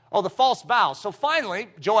 Oh, the false vow. So finally,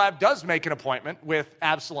 Joab does make an appointment with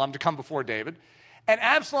Absalom to come before David. And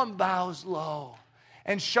Absalom bows low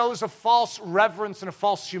and shows a false reverence and a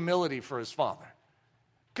false humility for his father.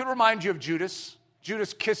 Could remind you of Judas.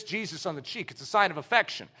 Judas kissed Jesus on the cheek. It's a sign of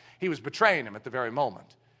affection. He was betraying him at the very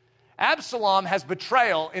moment. Absalom has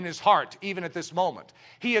betrayal in his heart even at this moment.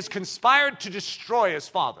 He has conspired to destroy his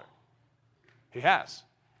father. He has.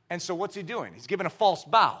 And so what's he doing? He's given a false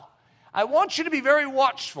vow. I want you to be very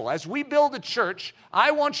watchful. As we build a church,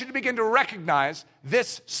 I want you to begin to recognize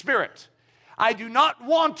this spirit. I do not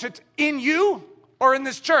want it in you or in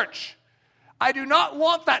this church. I do not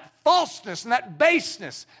want that falseness and that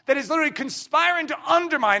baseness that is literally conspiring to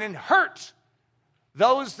undermine and hurt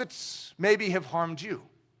those that maybe have harmed you.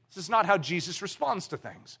 This is not how Jesus responds to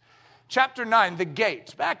things. Chapter 9, the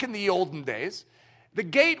gate. Back in the olden days, The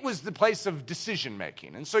gate was the place of decision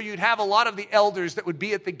making. And so you'd have a lot of the elders that would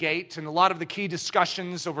be at the gate, and a lot of the key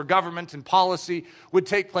discussions over government and policy would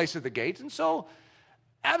take place at the gate. And so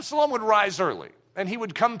Absalom would rise early, and he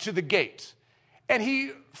would come to the gate. And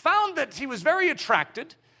he found that he was very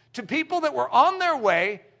attracted to people that were on their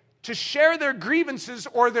way to share their grievances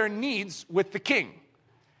or their needs with the king.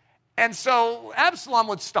 And so Absalom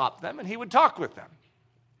would stop them, and he would talk with them.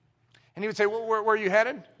 And he would say, well, where are you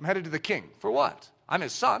headed? I'm headed to the king. For what? I'm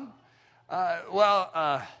his son.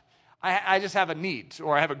 I just have a need,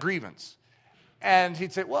 or I have a grievance. And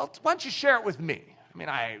he'd say, well, why don't you share it with me? I mean,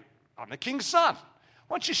 I'm the king's son.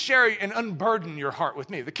 Why don't you share and unburden your heart with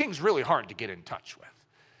me? The king's really hard to get in touch with.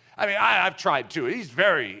 I mean, I've tried too. He's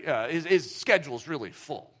very, his schedule's really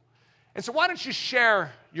full. And so why don't you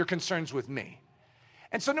share your concerns with me?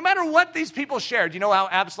 And so no matter what these people shared, you know how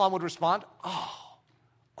Absalom would respond? Oh,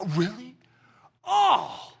 really?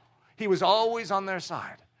 Oh, he was always on their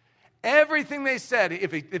side. Everything they said,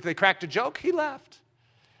 if they cracked a joke, he laughed.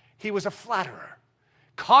 He was a flatterer,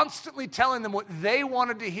 constantly telling them what they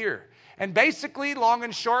wanted to hear. And basically, long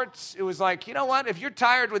and short, it was like, you know what? If you're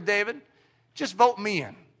tired with David, just vote me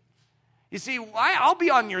in. You see, I'll be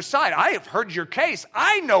on your side. I have heard your case.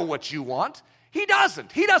 I know what you want. He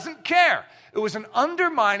doesn't. He doesn't care. It was an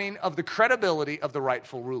undermining of the credibility of the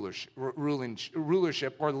rightful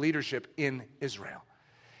rulership or leadership in Israel.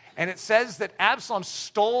 And it says that Absalom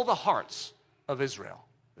stole the hearts of Israel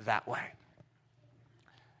that way.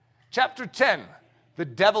 Chapter 10, the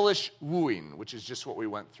devilish wooing, which is just what we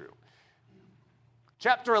went through.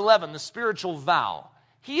 Chapter 11, the spiritual vow.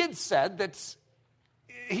 He had said that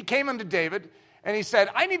he came unto David and he said,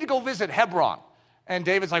 I need to go visit Hebron. And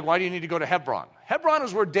David's like, why do you need to go to Hebron? Hebron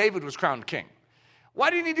is where David was crowned king. Why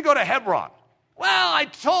do you need to go to Hebron? Well, I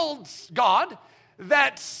told God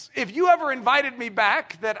that if you ever invited me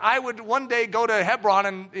back, that I would one day go to Hebron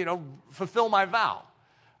and, fulfill my vow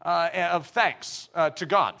of thanks to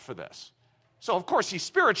God for this. So, of course, he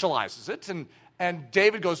spiritualizes it, and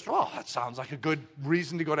David goes, oh, that sounds like a good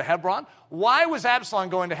reason to go to Hebron. Why was Absalom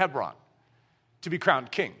going to Hebron? To be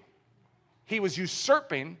crowned king. He was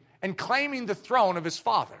usurping and claiming the throne of his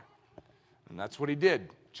father. And that's what he did.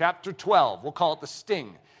 Chapter 12, we'll call it the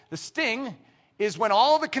sting. The sting is when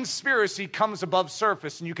all the conspiracy comes above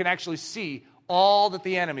surface and you can actually see all that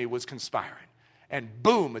the enemy was conspiring. And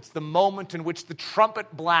boom, it's the moment in which the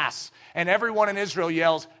trumpet blasts and everyone in Israel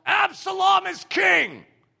yells, Absalom is king!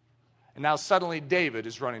 And now suddenly David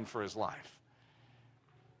is running for his life.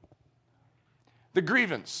 The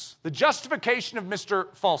grievance, the justification of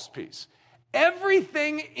Mr. False Peace.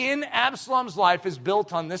 Everything in Absalom's life is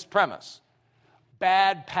built on this premise.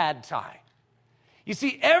 Bad pad thai. You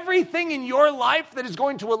see, everything in your life that is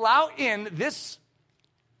going to allow in this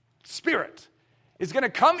spirit is going to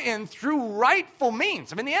come in through rightful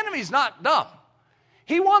means. I mean, the enemy's not dumb.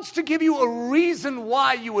 He wants to give you a reason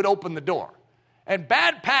why you would open the door. And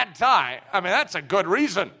bad pad thai, that's a good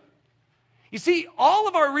reason. You see, all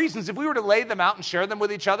of our reasons, if we were to lay them out and share them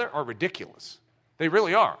with each other, are ridiculous. They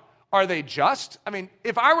really are. Are they just?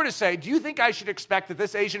 If I were to say, do you think I should expect that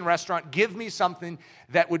this Asian restaurant give me something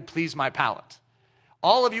that would please my palate?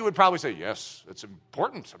 All of you would probably say, yes, it's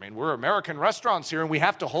important. We're American restaurants here, and we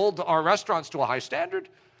have to hold our restaurants to a high standard.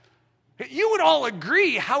 You would all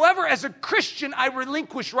agree. However, as a Christian, I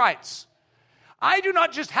relinquish rights. I do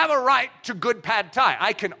not just have a right to good pad thai.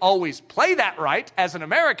 I can always play that right as an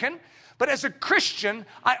American, but as a Christian,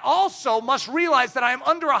 I also must realize that I am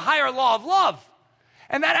under a higher law of love.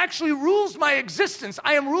 And that actually rules my existence.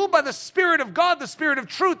 I am ruled by the Spirit of God, the Spirit of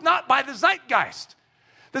truth, not by the zeitgeist.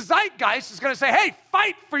 The zeitgeist is going to say, hey,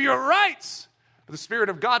 fight for your rights. But the Spirit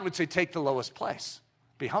of God would say, take the lowest place.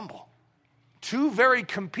 Be humble. Two very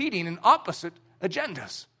competing and opposite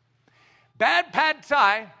agendas. Bad pad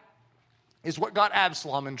thai is what got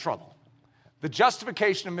Absalom in trouble. The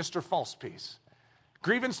justification of Mr. False Peace.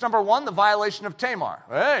 Grievance number 1, the violation of Tamar.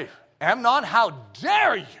 Hey, Amnon, how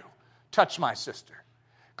dare you touch my sister?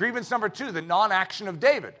 Grievance number 2, the non-action of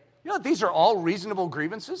David. You know, these are all reasonable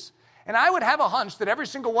grievances. And I would have a hunch that every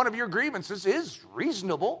single one of your grievances is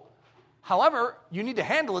reasonable. However, you need to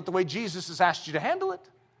handle it the way Jesus has asked you to handle it.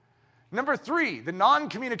 Number 3, the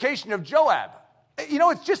non-communication of Joab.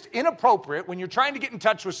 It's just inappropriate when you're trying to get in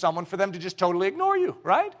touch with someone for them to just totally ignore you,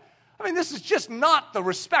 right? This is just not the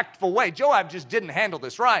respectful way. Joab just didn't handle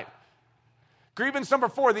this right. Grievance number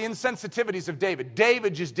 4, the insensitivities of David.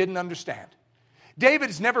 David just didn't understand.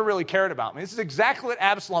 David's never really cared about me. This is exactly what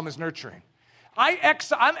Absalom is nurturing. I'm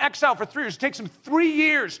exiled for 3 years. It takes him 3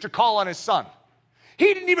 years to call on his son.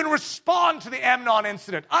 He didn't even respond to the Amnon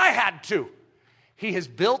incident. I had to. he has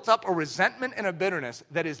built up a resentment and a bitterness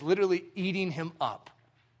that is literally eating him up.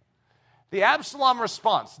 The Absalom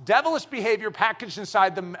response, devilish behavior packaged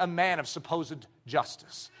inside a man of supposed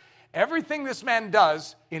justice. Everything this man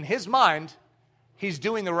does, in his mind, he's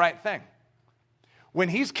doing the right thing. When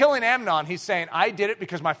he's killing Amnon, he's saying, I did it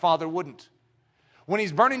because my father wouldn't. When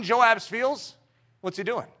he's burning Joab's fields, what's he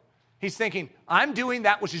doing? He's thinking, I'm doing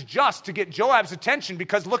that which is just to get Joab's attention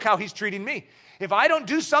because look how he's treating me. If I don't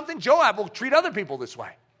do something, Joab will treat other people this way.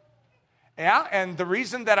 Yeah, and the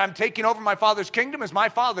reason that I'm taking over my father's kingdom is my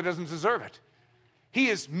father doesn't deserve it. He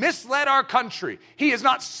has misled our country. He is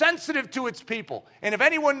not sensitive to its people. And if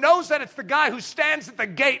anyone knows that, it's the guy who stands at the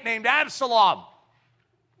gate named Absalom.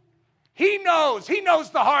 He knows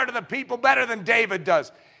the heart of the people better than David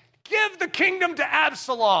does. Give the kingdom to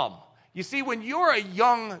Absalom. You see, when you're a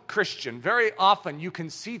young Christian, very often you can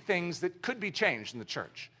see things that could be changed in the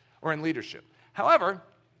church or in leadership. However,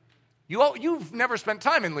 you've never spent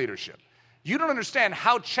time in leadership. You don't understand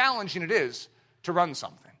how challenging it is to run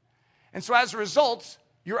something. And so as a result,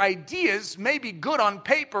 your ideas may be good on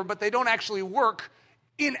paper, but they don't actually work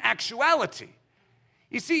in actuality.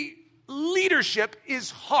 You see, leadership is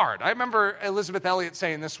hard. I remember Elizabeth Elliot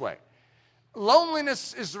saying this way,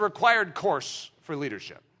 loneliness is the required course for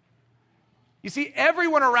leadership. You see,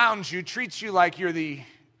 everyone around you treats you like you're the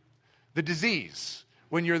disease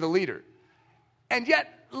when you're the leader. And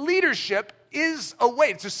yet, leadership is a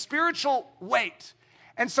weight. It's a spiritual weight.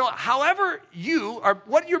 And so, however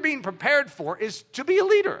what you're being prepared for is to be a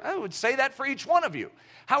leader. I would say that for each one of you.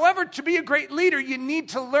 However, to be a great leader, you need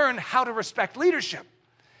to learn how to respect leadership.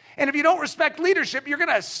 And if you don't respect leadership, you're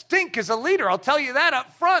going to stink as a leader. I'll tell you that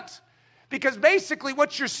up front. Because basically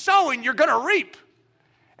what you're sowing, you're going to reap.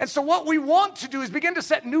 And so what we want to do is begin to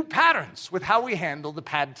set new patterns with how we handle the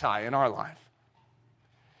pad thai in our life.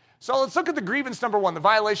 So let's look at the grievance number 1, the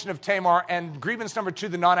violation of Tamar, and grievance number 2,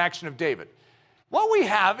 the non-action of David. What we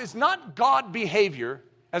have is not God behavior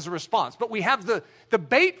as a response, but we have the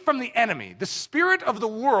bait from the enemy, the spirit of the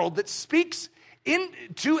world that speaks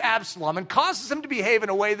to Absalom and causes him to behave in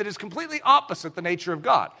a way that is completely opposite the nature of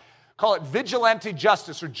God. Call it vigilante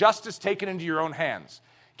justice or justice taken into your own hands.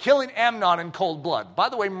 Killing Amnon in cold blood. By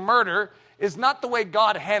the way, murder is not the way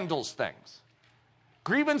God handles things.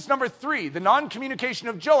 Grievance number 3, the non-communication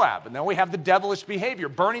of Joab. And then we have the devilish behavior,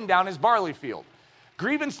 burning down his barley field.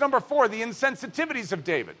 Grievance number 4, the insensitivities of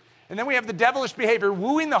David. And then we have the devilish behavior,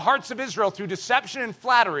 wooing the hearts of Israel through deception and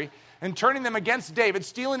flattery and turning them against David,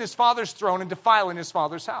 stealing his father's throne and defiling his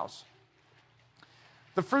father's house.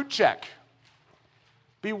 The fruit check.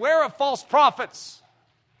 Beware of false prophets,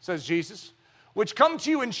 says Jesus, which come to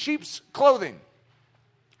you in sheep's clothing.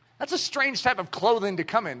 That's a strange type of clothing to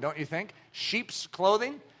come in, don't you think? Sheep's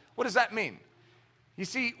clothing? What does that mean? You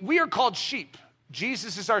see, we are called sheep.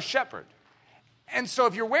 Jesus is our shepherd. And so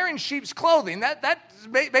if you're wearing sheep's clothing, that's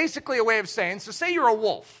basically a way of saying, so say you're a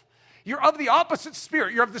wolf. You're of the opposite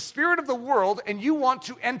spirit. You're of the spirit of the world, and you want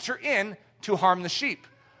to enter in to harm the sheep.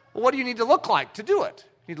 Well, what do you need to look like to do it?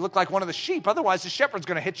 You need to look like one of the sheep. Otherwise, the shepherd's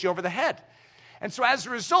going to hit you over the head. And so as a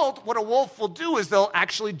result, what a wolf will do is they'll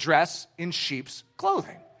actually dress in sheep's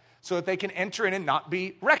clothing so that they can enter in and not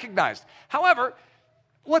be recognized. However,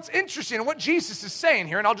 what's interesting and what Jesus is saying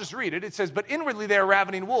here, and I'll just read it, it says, but inwardly they are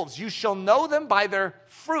ravening wolves. You shall know them by their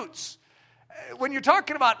fruits. When you're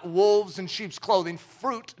talking about wolves and sheep's clothing,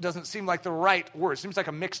 fruit doesn't seem like the right word. It seems like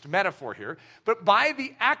a mixed metaphor here. But by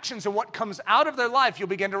the actions and what comes out of their life, you'll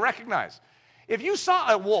begin to recognize. If you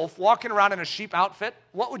saw a wolf walking around in a sheep outfit,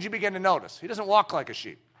 what would you begin to notice? He doesn't walk like a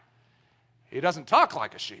sheep. He doesn't talk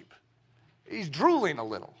like a sheep. He's drooling a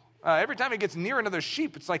little. Every time he gets near another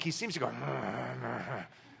sheep, it's like he seems to go,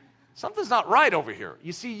 something's not right over here.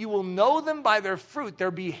 You see, you will know them by their fruit.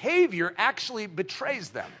 Their behavior actually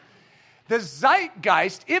betrays them. The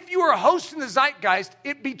zeitgeist, if you are hosting the zeitgeist,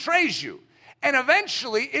 it betrays you. And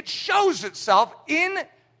eventually, it shows itself in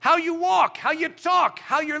how you walk, how you talk,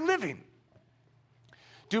 how you're living.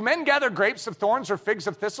 Do men gather grapes of thorns or figs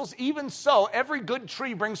of thistles? Even so, every good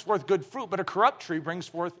tree brings forth good fruit, but a corrupt tree brings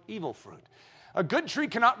forth evil fruit. A good tree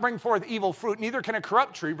cannot bring forth evil fruit, neither can a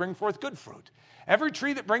corrupt tree bring forth good fruit. Every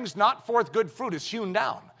tree that brings not forth good fruit is hewn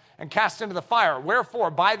down and cast into the fire.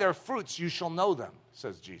 Wherefore, by their fruits you shall know them,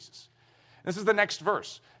 says Jesus. This is the next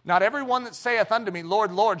verse. Not everyone that saith unto me,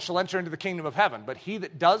 Lord, Lord, shall enter into the kingdom of heaven, but he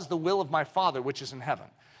that does the will of my Father which is in heaven.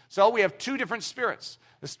 So we have two different spirits.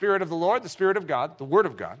 The Spirit of the Lord, the Spirit of God, the Word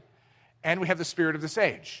of God, and we have the spirit of this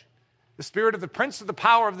age. The spirit of the prince of the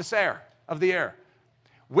power of this air, of the air.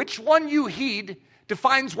 Which one you heed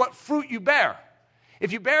defines what fruit you bear.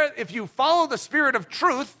 If you follow the spirit of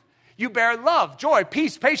truth, You bear love, joy,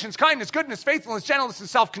 peace, patience, kindness, goodness, faithfulness, gentleness, and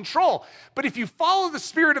self-control. But if you follow the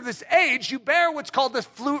spirit of this age, you bear what's called the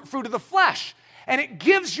fruit of the flesh. And it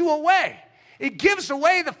gives you away. It gives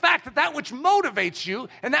away the fact that that which motivates you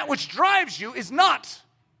and that which drives you is not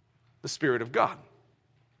the Spirit of God.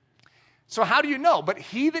 So how do you know? But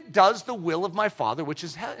he that does the will of my Father which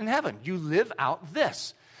is in heaven. You live out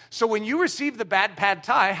this. So when you receive the bad pad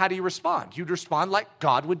thai, how do you respond? You'd respond like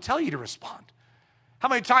God would tell you to respond. How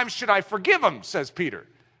many times should I forgive him, says Peter.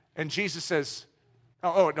 And Jesus says,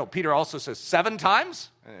 Peter also says 7 times.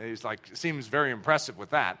 He's like, seems very impressive with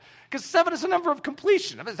that. Because 7 is a number of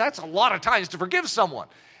completion. I mean, that's a lot of times to forgive someone.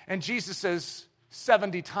 And Jesus says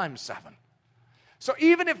 70 times 7. So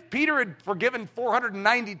even if Peter had forgiven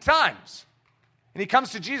 490 times, and he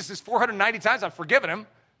comes to Jesus and says, 490 times, I've forgiven him.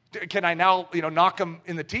 Can I now, knock him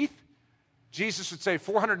in the teeth? Jesus would say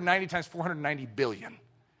 490 times 490 billion.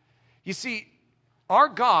 You see, our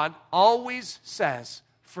God always says,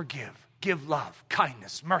 forgive, give love,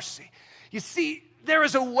 kindness, mercy. You see, there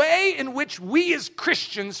is a way in which we as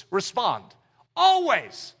Christians respond.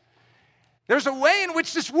 Always. There's a way in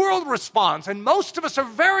which this world responds, and most of us are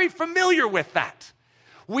very familiar with that.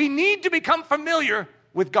 We need to become familiar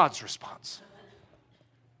with God's response.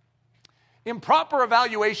 Improper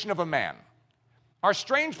evaluation of a man. Our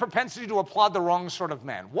strange propensity to applaud the wrong sort of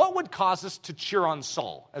man. What would cause us to cheer on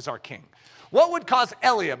Saul as our king? What would cause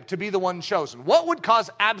Eliab to be the one chosen? What would cause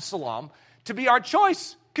Absalom to be our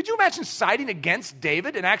choice? Could you imagine siding against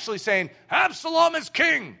David and actually saying, Absalom is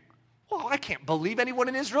king? Well, I can't believe anyone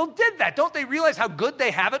in Israel did that. Don't they realize how good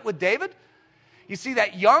they have it with David? You see,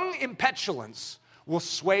 that young impetulance will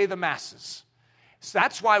sway the masses. So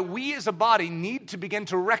that's why we as a body need to begin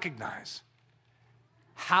to recognize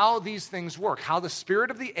how these things work, how the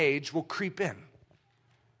spirit of the age will creep in.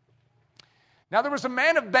 Now there was a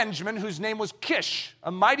man of Benjamin whose name was Kish,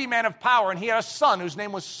 a mighty man of power, and he had a son whose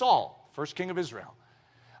name was Saul, first king of Israel.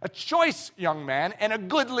 A choice young man and a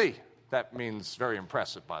goodly. That means very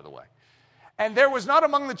impressive, by the way. And there was not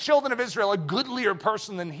among the children of Israel a goodlier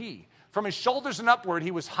person than he. From his shoulders and upward,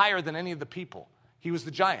 he was higher than any of the people. He was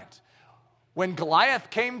the giant. When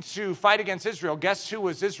Goliath came to fight against Israel, guess who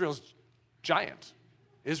was Israel's giant?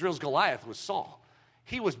 Israel's Goliath was Saul.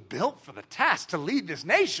 He was built for the task to lead this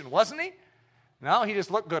nation, wasn't he? No, he just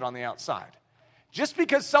looked good on the outside. Just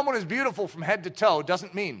because someone is beautiful from head to toe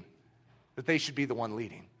doesn't mean that they should be the one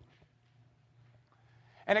leading.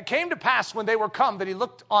 And it came to pass when they were come that he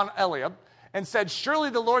looked on Eliab and said, surely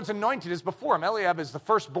the Lord's anointed is before him. Eliab is the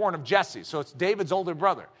firstborn of Jesse, so it's David's older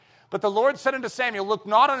brother. But the Lord said unto Samuel, look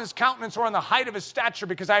not on his countenance or on the height of his stature,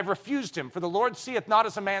 because I have refused him. For the Lord seeth not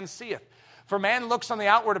as a man seeth. For man looks on the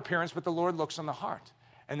outward appearance, but the Lord looks on the heart.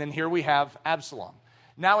 And then here we have Absalom.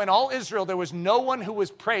 Now in all Israel there was no one who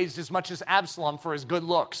was praised as much as Absalom for his good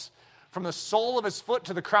looks. From the sole of his foot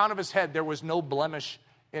to the crown of his head, there was no blemish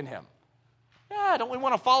in him. Yeah, don't we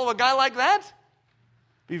want to follow a guy like that?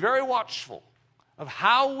 Be very watchful of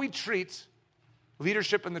how we treat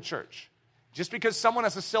leadership in the church. Just because someone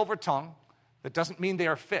has a silver tongue, that doesn't mean they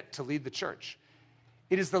are fit to lead the church.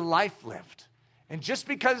 It is the life lived. And just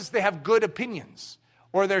because they have good opinions,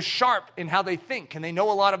 or they're sharp in how they think, and they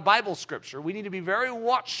know a lot of Bible scripture, we need to be very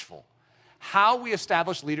watchful how we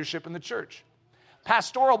establish leadership in the church.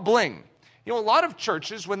 Pastoral bling. A lot of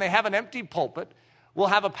churches, when they have an empty pulpit, will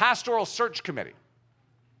have a pastoral search committee.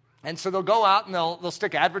 And so they'll go out and they'll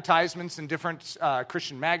stick advertisements in different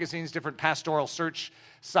Christian magazines, different pastoral search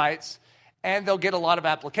sites, and they'll get a lot of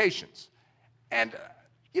applications. And,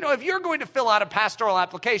 if you're going to fill out a pastoral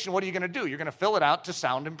application, what are you going to do? You're going to fill it out to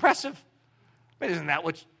sound impressive. I mean, isn't that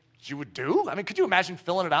what you would do? I mean, could you imagine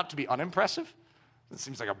filling it out to be unimpressive? That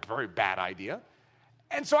seems like a very bad idea.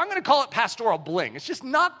 And so I'm going to call it pastoral bling. It's just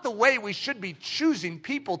not the way we should be choosing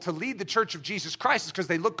people to lead the Church of Jesus Christ because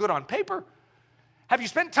they look good on paper. Have you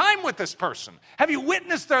spent time with this person? Have you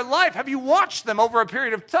witnessed their life? Have you watched them over a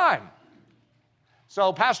period of time?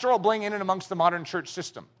 So pastoral bling in and amongst the modern church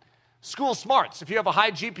system. School smarts. If you have a high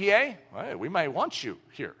GPA, well, we might want you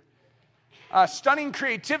here. Stunning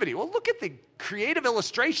creativity. Well, look at the creative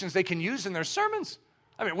illustrations they can use in their sermons.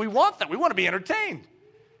 I mean, we want that. We want to be entertained.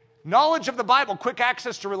 Knowledge of the Bible, quick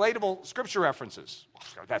access to relatable scripture references.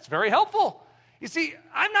 That's very helpful. You see,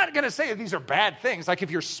 I'm not going to say that these are bad things, like if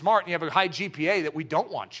you're smart and you have a high GPA that we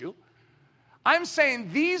don't want you. I'm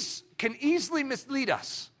saying these can easily mislead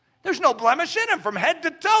us. There's no blemish in him from head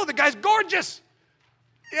to toe. The guy's gorgeous.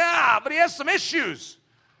 Yeah, but he has some issues.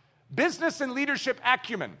 Business and leadership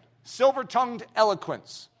acumen, silver-tongued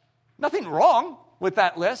eloquence. Nothing wrong with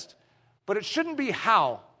that list, but it shouldn't be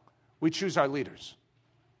how we choose our leaders.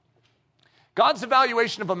 God's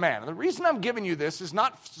evaluation of a man. And the reason I'm giving you this is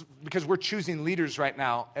not because we're choosing leaders right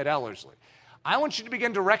now at Ellerslie. I want you to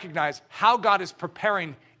begin to recognize how God is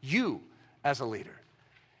preparing you as a leader.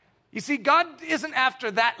 You see, God isn't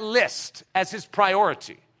after that list as his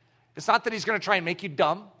priority. It's not that he's going to try and make you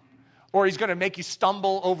dumb, or he's going to make you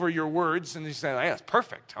stumble over your words and you say, hey, that's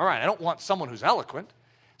perfect. All right, I don't want someone who's eloquent.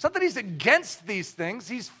 It's not that he's against these things.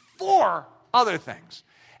 He's for other things.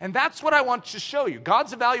 And that's what I want to show you.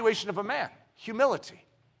 God's evaluation of a man, humility,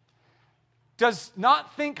 does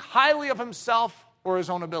not think highly of himself or his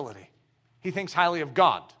own ability. He thinks highly of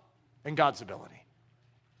God and God's ability.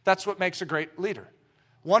 That's what makes a great leader.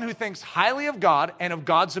 One who thinks highly of God and of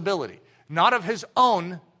God's ability, not of his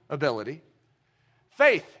own ability.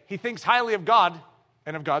 Faith, he thinks highly of God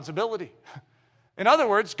and of God's ability. In other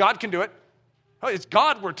words, God can do it. Oh, it's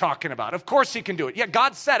God we're talking about. Of course he can do it. Yeah,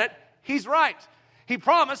 God said it. He's right. He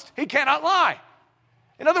promised. He cannot lie.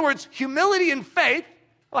 In other words, humility and faith.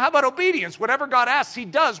 Well, how about obedience? Whatever God asks, he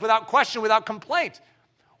does without question, without complaint.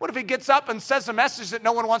 What if he gets up and says a message that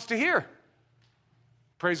no one wants to hear?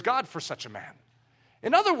 Praise God for such a man.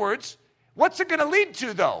 In other words, what's it going to lead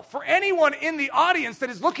to, though? For anyone in the audience that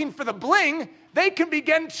is looking for the bling, they can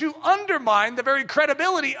begin to undermine the very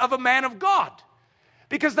credibility of a man of God.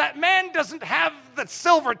 Because that man doesn't have the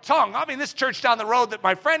silver tongue. I mean, this church down the road that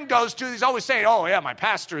my friend goes to, he's always saying, oh, yeah, my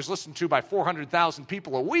pastor is listened to by 400,000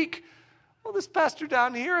 people a week. Well, this pastor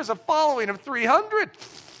down here has a following of 300.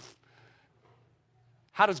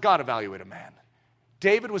 How does God evaluate a man?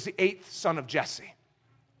 David was the 8th son of Jesse.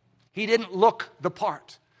 He didn't look the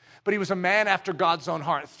part, but he was a man after God's own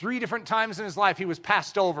heart. 3 different times in his life, he was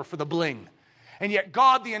passed over for the bling. And yet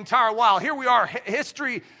God the entire while, here we are,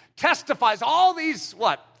 history testifies all these,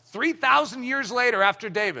 3,000 years later after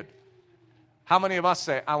David. How many of us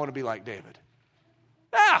say, I want to be like David?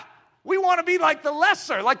 Yeah, we want to be like the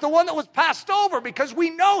lesser, like the one that was passed over, because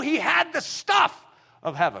we know he had the stuff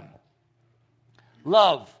of heaven.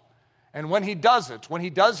 Love. And when he does it, when he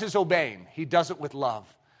does his obeying, he does it with love,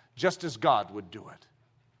 just as God would do it.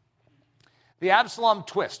 The Absalom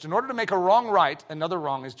twist. In order to make a wrong right, another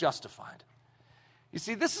wrong is justified. You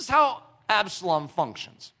see, this is how Absalom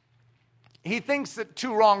functions. He thinks that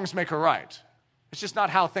 2 wrongs make a right. It's just not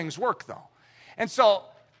how things work, though. And so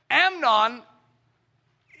Amnon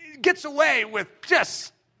gets away with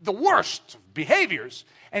just the worst behaviors,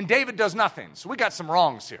 and David does nothing. So we got some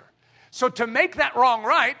wrongs here. So to make that wrong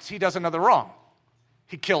right, he does another wrong.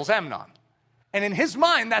 He kills Amnon. And in his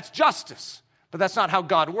mind, that's justice. But that's not how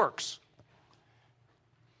God works.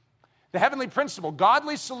 The heavenly principle,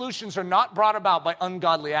 godly solutions are not brought about by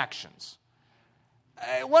ungodly actions.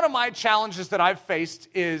 One of my challenges that I've faced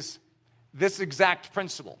is this exact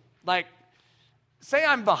principle. Like, say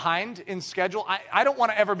I'm behind in schedule. I don't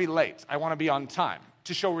want to ever be late. I want to be on time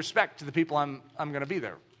to show respect to the people I'm going to be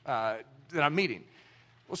there, that I'm meeting.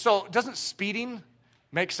 Well, so doesn't speeding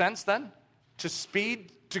make sense then? To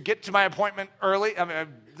speed, to get to my appointment early? I mean,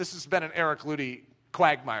 this has been an Eric Ludy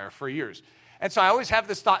quagmire for years. And so I always have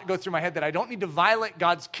this thought go through my head that I don't need to violate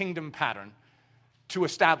God's kingdom pattern to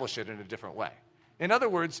establish it in a different way. In other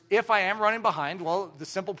words, if I am running behind, well, the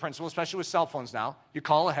simple principle, especially with cell phones now, you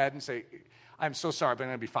call ahead and say, I'm so sorry, but I'm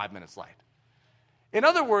going to be 5 minutes late. In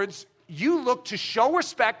other words, you look to show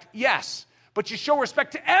respect, yes, but you show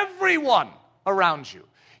respect to everyone around you.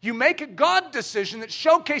 You make a God decision that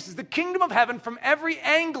showcases the kingdom of heaven from every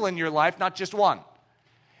angle in your life, not just one.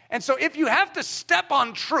 And so if you have to step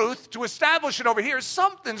on truth to establish it over here,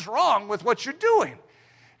 something's wrong with what you're doing.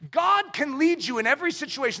 God can lead you in every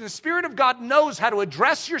situation. The Spirit of God knows how to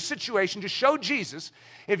address your situation to show Jesus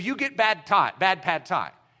if you get bad pad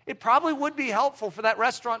thai. It probably would be helpful for that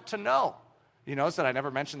restaurant to know. You notice that I never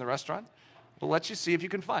mentioned the restaurant? We'll let you see if you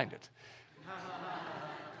can find it.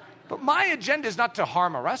 But my agenda is not to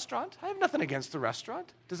harm a restaurant. I have nothing against the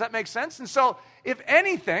restaurant. Does that make sense? And so, if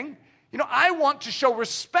anything, I want to show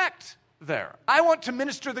respect there. I want to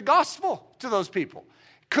minister the gospel to those people.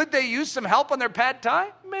 Could they use some help on their pad thai?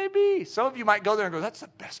 Maybe. Some of you might go there and go, that's the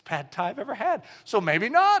best pad thai I've ever had. So maybe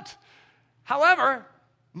not. However,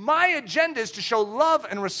 my agenda is to show love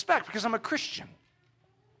and respect because I'm a Christian.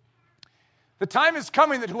 The time is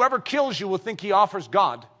coming that whoever kills you will think he offers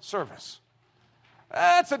God service.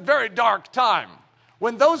 That's a very dark time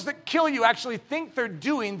when those that kill you actually think they're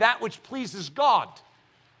doing that which pleases God.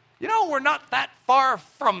 We're not that far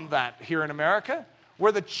from that here in America,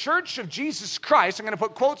 where the Church of Jesus Christ, I'm going to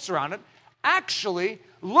put quotes around it, actually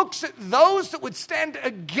looks at those that would stand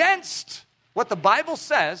against what the Bible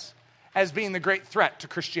says as being the great threat to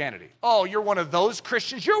Christianity. Oh, you're one of those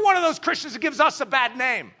Christians? You're one of those Christians that gives us a bad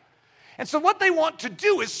name. And so what they want to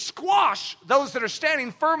do is squash those that are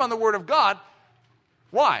standing firm on the Word of God.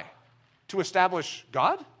 Why? To establish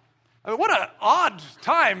God? I mean, what an odd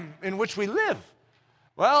time in which we live.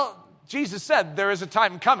 Well, Jesus said there is a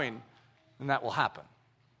time coming, and that will happen.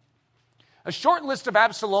 A short list of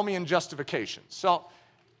Absalomian justifications. So,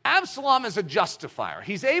 Absalom is a justifier.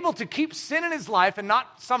 He's able to keep sin in his life and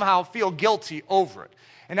not somehow feel guilty over it.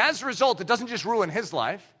 And as a result, it doesn't just ruin his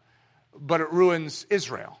life, but it ruins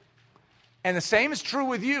Israel. And the same is true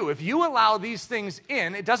with you. If you allow these things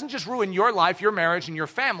in, it doesn't just ruin your life, your marriage, and your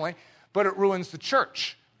family, but it ruins the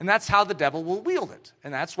church. And that's how the devil will wield it.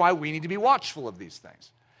 And that's why we need to be watchful of these things.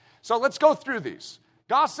 So let's go through these.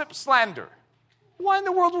 Gossip, slander. Why in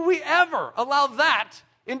the world would we ever allow that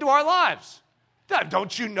into our lives?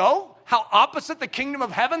 Don't you know how opposite the kingdom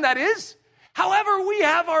of heaven that is? However, we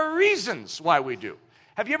have our reasons why we do.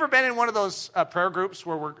 Have you ever been in one of those prayer groups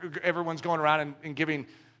where everyone's going around and giving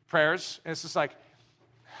prayers? And it's just like,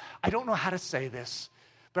 I don't know how to say this,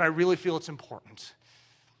 but I really feel it's important.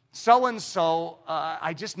 So-and-so,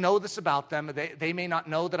 I just know this about them. They may not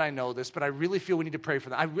know that I know this, but I really feel we need to pray for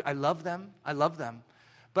them. I love them. I love them.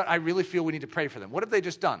 But I really feel we need to pray for them. What have they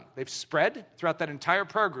just done? They've spread throughout that entire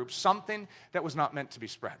prayer group something that was not meant to be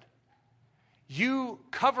spread. You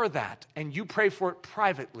cover that and you pray for it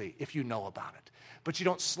privately if you know about it. But you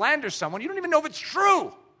don't slander someone. You don't even know if it's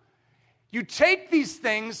true. You take these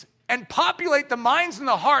things and populate the minds and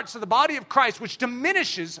the hearts of the body of Christ, which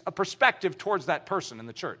diminishes a perspective towards that person in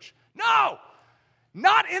the church. No,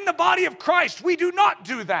 not in the body of Christ. We do not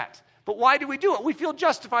do that. But why do we do it? We feel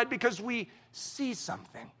justified because we see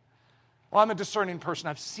something. Well, I'm a discerning person.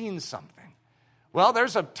 I've seen something. Well,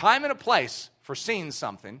 there's a time and a place for seeing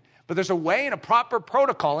something, but there's a way and a proper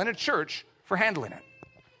protocol in a church for handling it.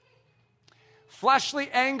 Fleshly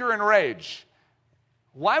anger and rage.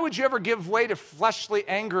 Why would you ever give way to fleshly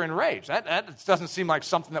anger and rage? That doesn't seem like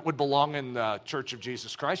something that would belong in the Church of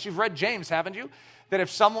Jesus Christ. You've read James, haven't you? That if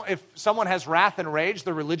someone has wrath and rage,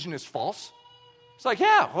 their religion is false. It's like,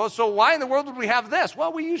 yeah, well, so why in the world would we have this?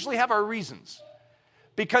 Well, we usually have our reasons.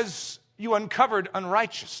 Because you uncovered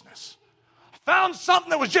unrighteousness. Found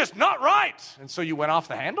something that was just not right. And so you went off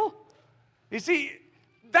the handle? You see,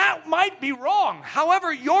 that might be wrong.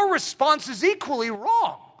 However, your response is equally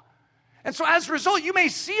wrong. And so as a result, you may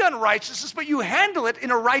see unrighteousness, but you handle it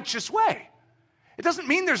in a righteous way. It doesn't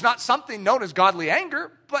mean there's not something known as godly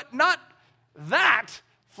anger, but not that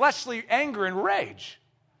fleshly anger and rage.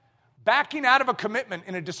 Backing out of a commitment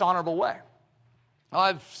in a dishonorable way.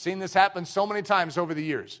 I've seen this happen so many times over the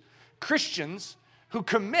years. Christians who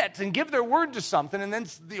commit and give their word to something, and then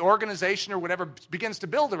the organization or whatever begins to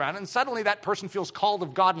build around it, and suddenly that person feels called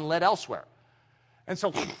of God and led elsewhere. And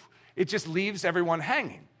so it just leaves everyone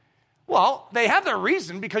hanging. Well, they have their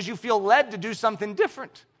reason because you feel led to do something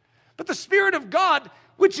different. But the Spirit of God,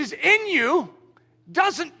 which is in you,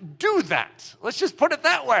 doesn't do that. Let's just put it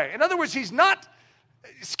that way. In other words, he's not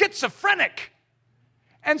schizophrenic.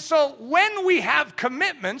 And so when we have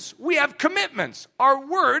commitments, we have commitments. Our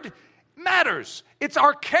word matters. It's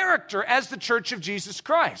our character as the Church of Jesus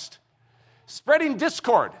Christ. Spreading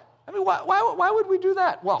discord. I mean, why would we do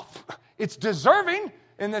that? Well, it's deserving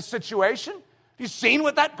in this situation. Have you seen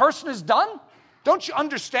what that person has done? Don't you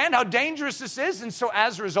understand how dangerous this is? And so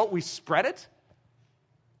as a result, we spread it.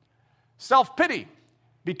 Self-pity.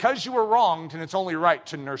 Because you were wronged, and it's only right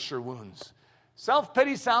to nurse your wounds.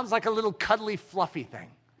 Self-pity sounds like a little cuddly, fluffy thing.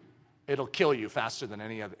 It'll kill you faster than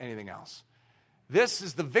anything else. This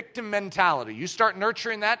is the victim mentality. You start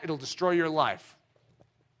nurturing that, it'll destroy your life.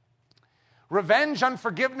 Revenge,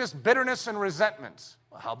 unforgiveness, bitterness, and resentment.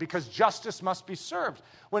 Well, because justice must be served.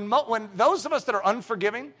 When those of us that are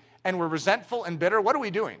unforgiving and we're resentful and bitter, what are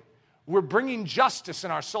we doing? We're bringing justice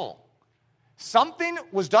in our soul. Something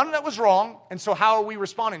was done that was wrong, and so how are we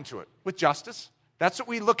responding to it? With justice. That's what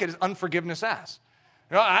we look at unforgiveness as.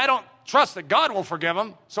 You know, I don't trust that God will forgive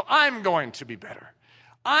them, so I'm going to be bitter.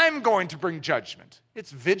 I'm going to bring judgment.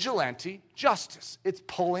 It's vigilante justice. It's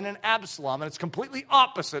pulling an Absalom, and it's completely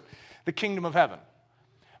opposite the kingdom of heaven.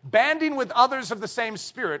 Banding with others of the same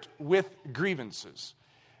spirit with grievances.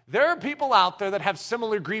 There are people out there that have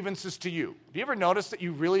similar grievances to you. Have you ever noticed that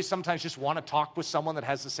you really sometimes just want to talk with someone that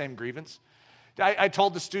has the same grievance? I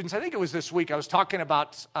told the students, I think it was this week, I was talking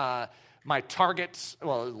about my Target,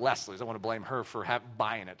 well, Leslie's, I want to blame her for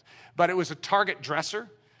buying it, but it was a Target dresser,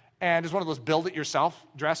 and it's one of those build-it-yourself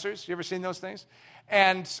dressers. You ever seen those things?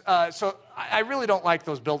 And so I really don't like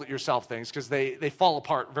those build-it-yourself things because they fall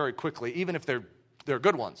apart very quickly, even if they're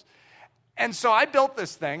good ones. And so I built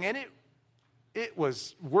this thing, and it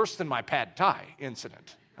was worse than my pad thai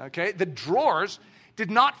incident, okay? The drawers did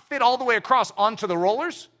not fit all the way across onto the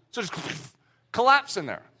rollers. So just collapse in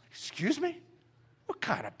there. Excuse me? What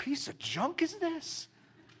kind of piece of junk is this?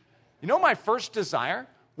 You know, my first desire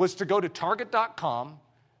was to go to Target.com,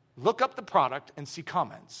 look up the product, and see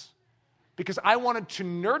comments. Because I wanted to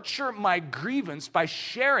nurture my grievance by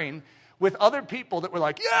sharing with other people that were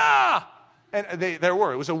like, yeah! And there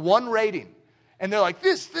were. It was a 1 rating. And they're like,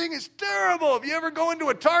 this thing is terrible. If you ever go into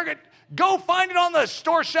a Target, go find it on the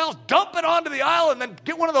store shelves, dump it onto the aisle, and then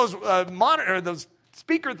get one of those those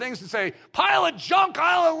speaker things and say, pile of junk,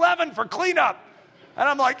 aisle 11 for cleanup. And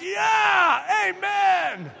I'm like, yeah,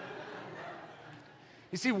 amen.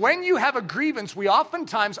 You see, when you have a grievance, we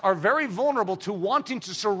oftentimes are very vulnerable to wanting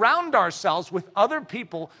to surround ourselves with other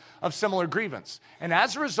people of similar grievance. And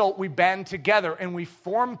as a result, we band together and we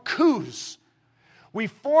form coups. We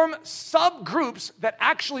form subgroups that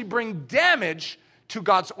actually bring damage to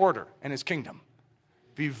God's order and his kingdom.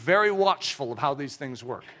 Be very watchful of how these things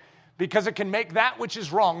work, because it can make that which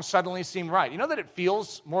is wrong suddenly seem right. You know that it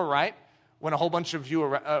feels more right when a whole bunch of you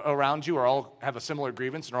around you are all have a similar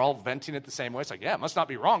grievance and are all venting it the same way? It's like, yeah, it must not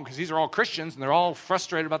be wrong because these are all Christians and they're all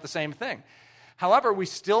frustrated about the same thing. However, we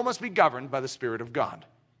still must be governed by the Spirit of God.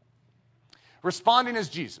 Responding as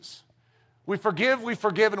Jesus. We forgive,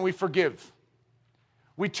 and we forgive.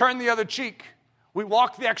 We turn the other cheek. We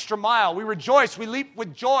walk the extra mile. We rejoice. We leap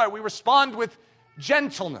with joy. We respond with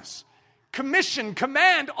gentleness. Commission,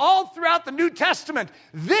 command, all throughout the New Testament.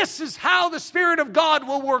 This is how the Spirit of God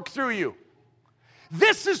will work through you.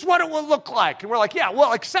 This is what it will look like. And we're like, yeah,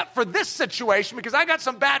 well, except for this situation, because I got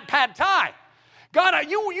some bad pad thai. God,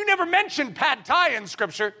 you never mentioned pad thai in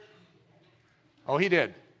Scripture. Oh, he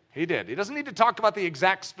did. He did. He doesn't need to talk about the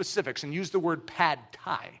exact specifics and use the word pad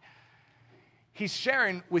thai. He's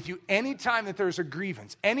sharing with you anytime that there's a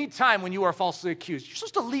grievance, anytime when you are falsely accused. You're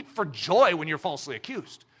supposed to leap for joy when you're falsely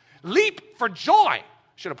accused. Leap for joy.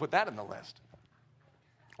 Should have put that in the list.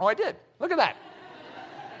 Oh, I did. Look at that.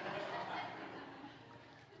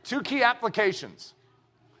 2 key applications.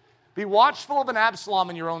 Be watchful of an Absalom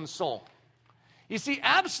in your own soul. You see,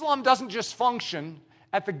 Absalom doesn't just function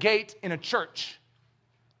at the gate in a church.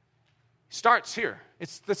 It starts here.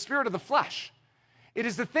 It's the spirit of the flesh. It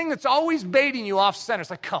is the thing that's always baiting you off center. It's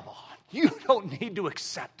like, come on, you don't need to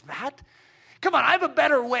accept that. Come on, I have a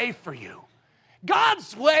better way for you.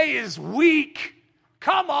 God's way is weak.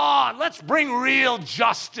 Come on, let's bring real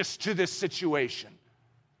justice to this situation.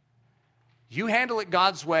 You handle it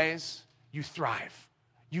God's ways, you thrive.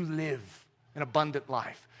 You live an abundant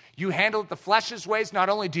life. You handle it the flesh's ways, not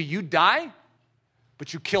only do you die,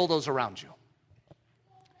 but you kill those around you.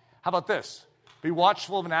 How about this? Be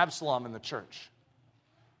watchful of an Absalom in the church.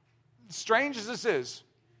 Strange as this is,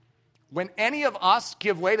 when any of us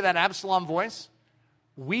give way to that Absalom voice,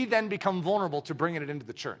 we then become vulnerable to bringing it into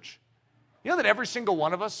the church. You know that every single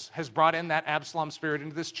one of us has brought in that Absalom spirit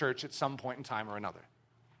into this church at some point in time or another.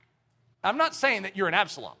 I'm not saying that you're an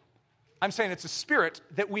Absalom. I'm saying it's a spirit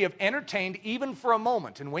that we have entertained even for a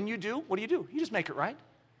moment. And when you do, what do? You just make it right.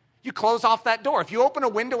 You close off that door. If you open a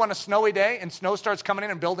window on a snowy day and snow starts coming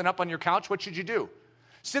in and building up on your couch, what should you do?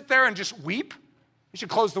 Sit there and just weep? You should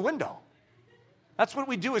close the window. That's what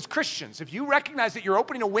we do as Christians. If you recognize that you're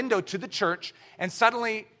opening a window to the church and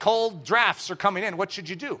suddenly cold drafts are coming in, what should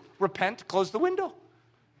you do? Repent, close the window,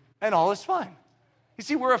 and all is fine. You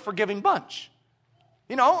see, we're a forgiving bunch.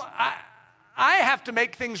 You know, I have to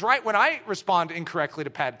make things right when I respond incorrectly to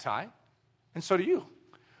pad thai, and so do you.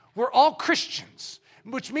 We're all Christians,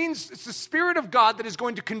 which means it's the Spirit of God that is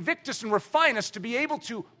going to convict us and refine us to be able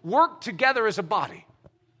to work together as a body.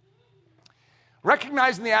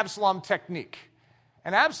 Recognizing the Absalom technique.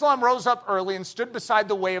 And Absalom rose up early and stood beside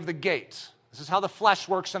the way of the gate. This is how the flesh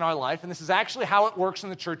works in our life, and this is actually how it works in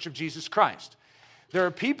the Church of Jesus Christ. There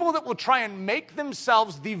are people that will try and make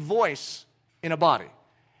themselves the voice in a body.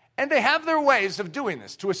 And they have their ways of doing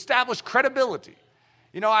this to establish credibility.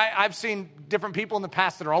 You know, I've seen different people in the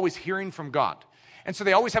past that are always hearing from God. And so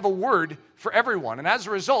they always have a word for everyone. And as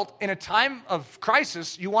a result, in a time of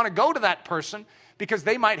crisis, you want to go to that person because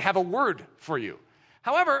they might have a word for you.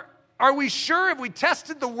 However, are we sure if we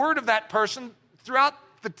tested the word of that person throughout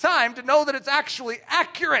the time to know that it's actually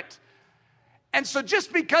accurate? And so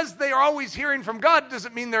just because they are always hearing from God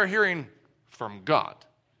doesn't mean they're hearing from God.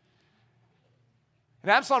 And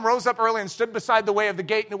Absalom rose up early and stood beside the way of the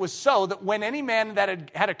gate, and it was so that when any man that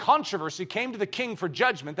had a controversy came to the king for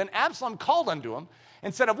judgment, then Absalom called unto him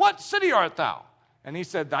and said, of what city art thou? And he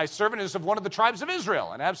said, thy servant is of one of the tribes of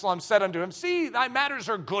Israel. And Absalom said unto him, see, thy matters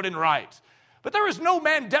are good and right. But there is no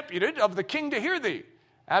man deputed of the king to hear thee.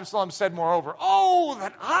 Absalom said moreover, oh,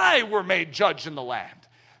 that I were made judge in the land,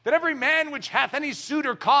 that every man which hath any suit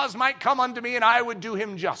or cause might come unto me, and I would do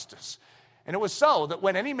him justice. And it was so that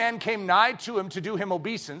when any man came nigh to him to do him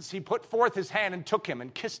obeisance, he put forth his hand and took him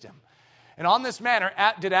and kissed him. And on this manner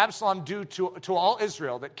did Absalom do to all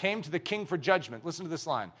Israel that came to the king for judgment. Listen to this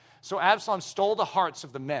line. So Absalom stole the hearts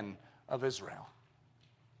of the men of Israel.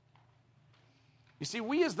 You see,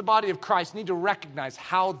 we as the body of Christ need to recognize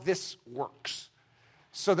how this works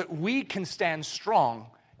so that we can stand strong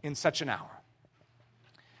in such an hour.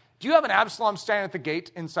 Do you have an Absalom standing at the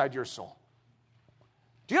gate inside your soul?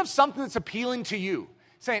 Do you have something that's appealing to you?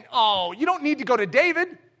 Saying, oh, you don't need to go to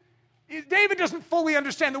David. David doesn't fully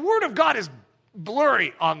understand. The Word of God is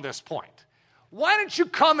blurry on this point. Why don't you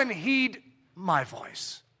come and heed my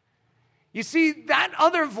voice? You see, that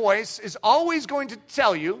other voice is always going to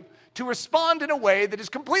tell you to respond in a way that is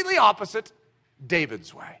completely opposite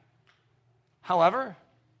David's way. However,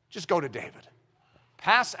 just go to David.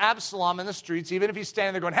 Pass Absalom in the streets, even if he's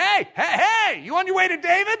standing there going, hey, you on your way to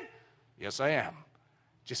David? Yes, I am.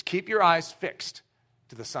 Just keep your eyes fixed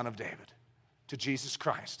to the Son of David, to Jesus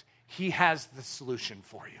Christ. He has the solution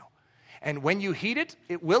for you. And when you heed it,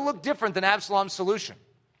 it will look different than Absalom's solution.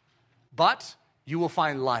 But you will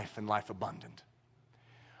find life and life abundant.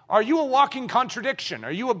 Are you a walking contradiction?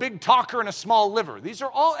 Are you a big talker and a small liver? These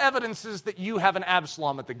are all evidences that you have an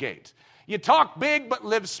Absalom at the gate. You talk big but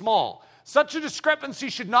live small. Such a discrepancy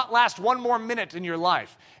should not last one more minute in your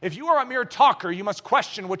life. If you are a mere talker, you must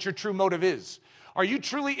question what your true motive is. Are you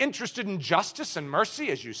truly interested in justice and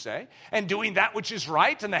mercy, as you say, and doing that which is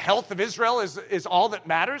right, and the health of Israel is all that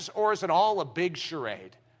matters, or is it all a big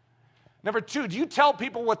charade? Number two, do you tell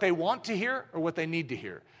people what they want to hear or what they need to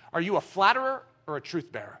hear? Are you a flatterer or a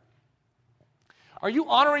truth bearer? Are you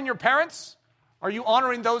honoring your parents? Are you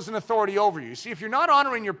honoring those in authority over you? See, if you're not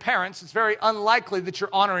honoring your parents, it's very unlikely that you're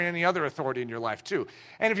honoring any other authority in your life too.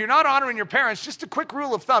 And if you're not honoring your parents, just a quick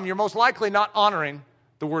rule of thumb, you're most likely not honoring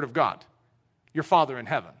the Word of God, your Father in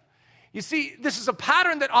heaven. You see, this is a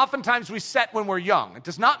pattern that oftentimes we set when we're young. It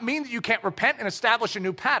does not mean that you can't repent and establish a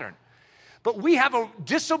new pattern. But we have a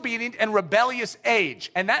disobedient and rebellious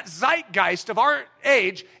age, and that zeitgeist of our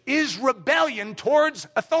age is rebellion towards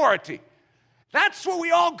authority. That's what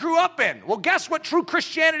we all grew up in. Well, guess what true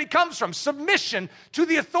Christianity comes from? Submission to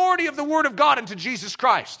the authority of the Word of God and to Jesus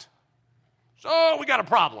Christ. So we got a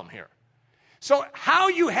problem here. So how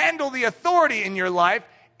you handle the authority in your life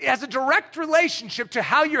has a direct relationship to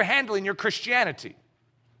how you're handling your Christianity.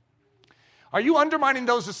 Are you undermining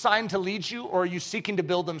those assigned to lead you, or are you seeking to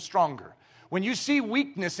build them stronger? When you see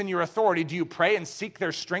weakness in your authority, do you pray and seek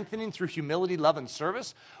their strengthening through humility, love, and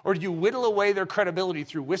service? Or do you whittle away their credibility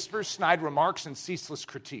through whispers, snide remarks, and ceaseless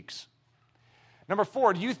critiques? Number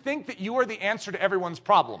four, do you think that you are the answer to everyone's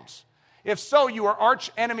problems? If so, you are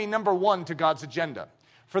arch enemy number one to God's agenda.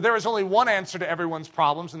 For there is only one answer to everyone's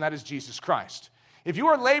problems, and that is Jesus Christ. If you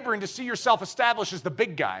are laboring to see yourself established as the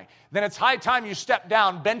big guy, then it's high time you step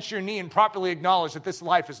down, bend your knee, and properly acknowledge that this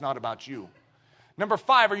life is not about you. Number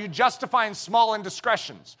five, are you justifying small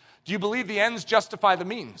indiscretions? Do you believe the ends justify the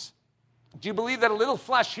means? Do you believe that a little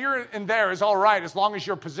flesh here and there is all right as long as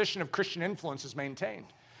your position of Christian influence is maintained?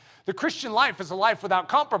 The Christian life is a life without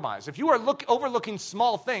compromise. If you are overlooking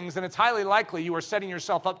small things, then it's highly likely you are setting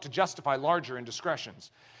yourself up to justify larger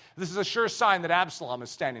indiscretions. This is a sure sign that Absalom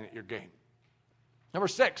is standing at your gate. Number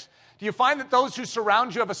six, do you find that those who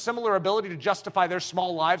surround you have a similar ability to justify their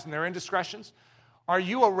small lives and their indiscretions? Are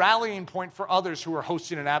you a rallying point for others who are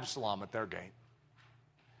hosting an Absalom at their gate?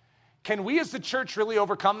 Can we as the church really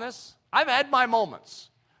overcome this? I've had my moments.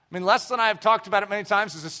 I mean, Les and I have talked about it many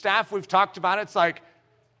times. As a staff, we've talked about it. It's like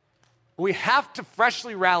we have to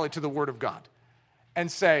freshly rally to the Word of God and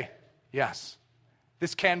say, yes,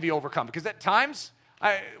 this can be overcome. Because at times,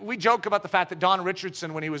 we joke about the fact that Don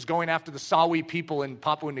Richardson, when he was going after the Sawi people in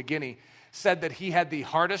Papua New Guinea, said that he had the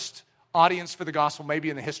hardest audience for the gospel maybe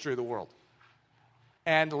in the history of the world.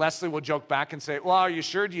 And Leslie will joke back and say, well, are you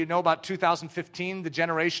sure? Do you know about 2015, the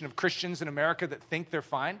generation of Christians in America that think they're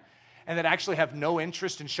fine and that actually have no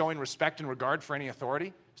interest in showing respect and regard for any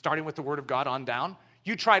authority, starting with the Word of God on down?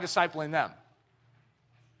 You try discipling them.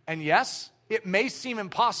 And yes, it may seem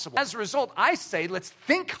impossible. As a result, I say, let's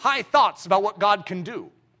think high thoughts about what God can do.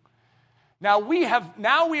 Now we have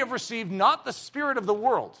received not the spirit of the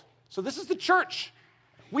world. So this is the church.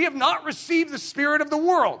 We have not received the spirit of the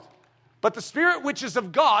world, but the Spirit which is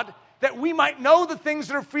of God, that we might know the things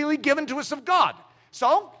that are freely given to us of God.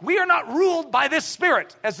 So, we are not ruled by this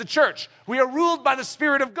Spirit as the church. We are ruled by the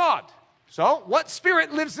Spirit of God. So, what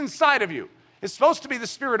Spirit lives inside of you? It's supposed to be the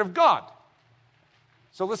Spirit of God.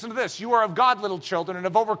 So listen to this. You are of God, little children, and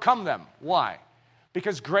have overcome them. Why?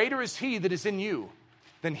 Because greater is He that is in you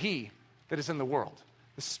than he that is in the world.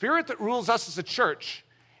 The Spirit that rules us as a church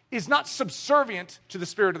is not subservient to the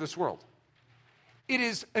spirit of this world. It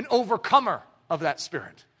is an overcomer of that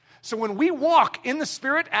spirit. So when we walk in the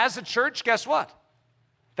Spirit as a church, guess what?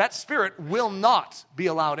 That spirit will not be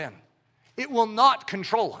allowed in. It will not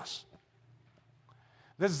control us.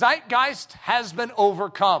 The zeitgeist has been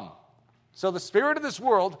overcome. So the spirit of this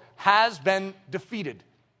world has been defeated.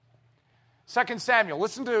 2 Samuel,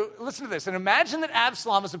 listen to this. And imagine that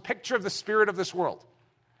Absalom is a picture of the spirit of this world.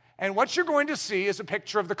 And what you're going to see is a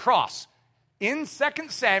picture of the cross. In 2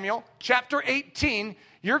 Samuel chapter 18,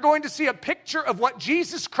 you're going to see a picture of what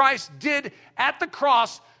Jesus Christ did at the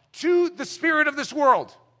cross to the spirit of this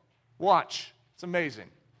world. Watch. It's amazing.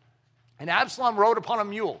 And Absalom rode upon a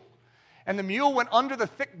mule. And the mule went under the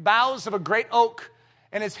thick boughs of a great oak.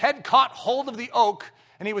 And his head caught hold of the oak.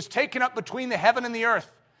 And he was taken up between the heaven and the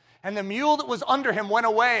earth. And the mule that was under him went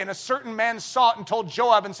away. And a certain man saw it and told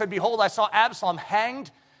Joab and said, behold, I saw Absalom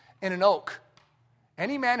hanged in an oak.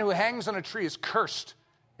 Any man who hangs on a tree is cursed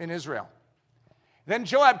in Israel. Then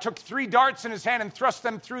Joab took 3 darts in his hand and thrust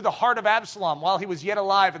them through the heart of Absalom while he was yet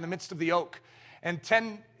alive in the midst of the oak. And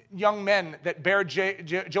 10 young men that bare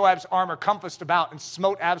Joab's armor compassed about and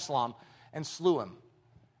smote Absalom and slew him.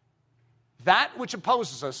 That which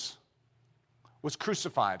opposes us was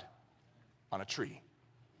crucified on a tree.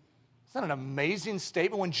 Isn't that an amazing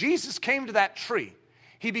statement? When Jesus came to that tree,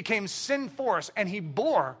 he became sin for us, and he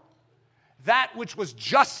bore that which was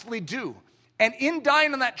justly due. And in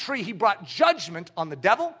dying on that tree, he brought judgment on the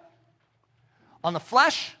devil, on the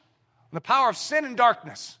flesh, on the power of sin and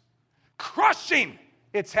darkness, crushing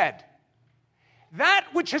its head. That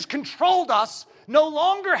which has controlled us no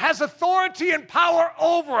longer has authority and power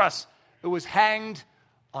over us. It was hanged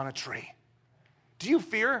on a tree. Do you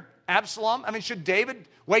fear Absalom? I mean, should David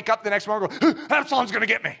wake up the next morning and go, Absalom's going to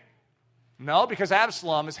get me? No, because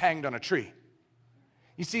Absalom is hanged on a tree.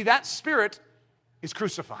 You see, that spirit is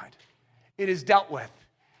crucified. It is dealt with.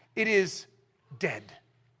 It is dead,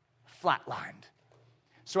 flatlined.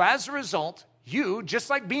 So as a result, you, just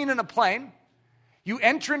like being in a plane, you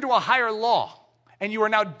enter into a higher law, and you are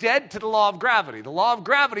now dead to the law of gravity. The law of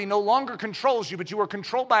gravity no longer controls you, but you are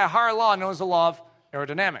controlled by a higher law known as the law of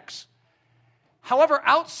aerodynamics. However,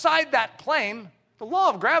 outside that plane, the law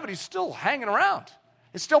of gravity is still hanging around.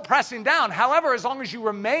 It's still pressing down. However, as long as you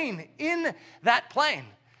remain in that plane,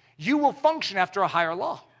 you will function after a higher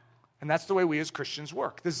law. And that's the way we as Christians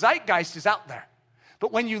work. The zeitgeist is out there.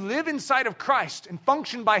 But when you live inside of Christ and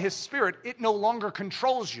function by his Spirit, it no longer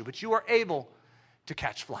controls you, but you are able to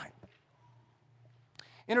catch flight.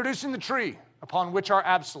 Introducing the tree upon which our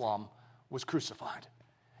Absalom was crucified.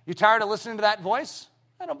 You tired of listening to that voice?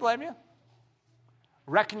 I don't blame you.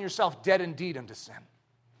 Reckon yourself dead indeed unto sin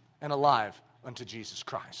and alive unto Jesus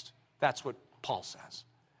Christ. That's what Paul says.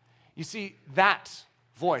 You see, that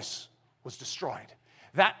voice was destroyed.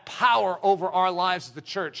 That power over our lives as the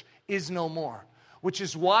church is no more, which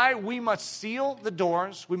is why we must seal the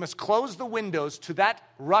doors, we must close the windows to that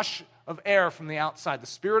rush of air from the outside. The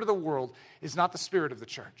spirit of the world is not the spirit of the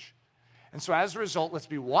church. And so as a result, let's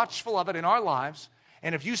be watchful of it in our lives.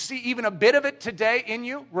 And if you see even a bit of it today in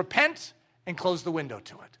you, repent and close the window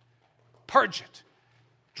to it. Purge it.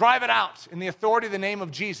 Drive it out in the authority of the name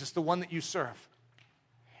of Jesus, the one that you serve.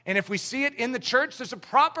 And if we see it in the church, there's a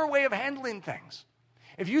proper way of handling things.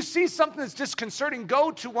 If you see something that's disconcerting,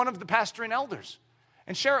 go to one of the pastoring elders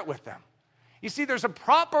and share it with them. You see, there's a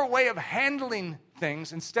proper way of handling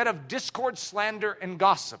things instead of discord, slander, and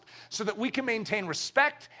gossip, so that we can maintain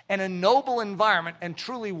respect and a noble environment and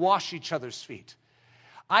truly wash each other's feet.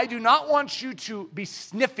 I do not want you to be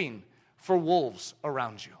sniffing for wolves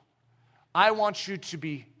around you. I want you to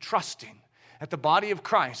be trusting that the body of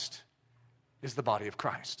Christ is the body of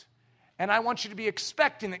Christ. And I want you to be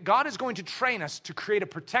expecting that God is going to train us to create a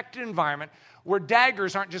protected environment where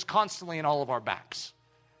daggers aren't just constantly in all of our backs.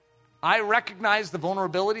 I recognize the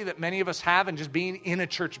vulnerability that many of us have in just being in a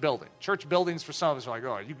church building. Church buildings for some of us are like,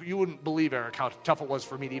 oh, you wouldn't believe, Eric, how tough it was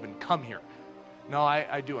for me to even come here. No,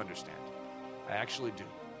 I do understand. I actually do.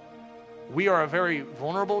 We are a very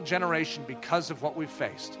vulnerable generation because of what we've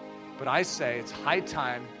faced. But I say it's high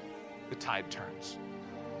time the tide turns.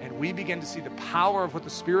 And we begin to see the power of what the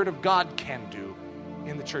Spirit of God can do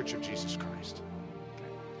in the Church of Jesus Christ.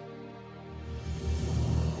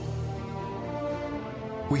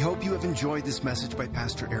 We hope you have enjoyed this message by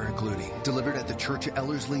Pastor Eric Ludy, delivered at the Church of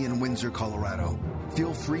Ellerslie in Windsor, Colorado.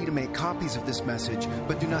 Feel free to make copies of this message,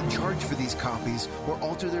 but do not charge for these copies or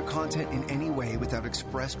alter their content in any way without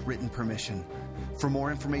expressed written permission. For more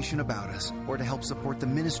information about us or to help support the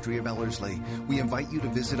ministry of Ellerslie, we invite you to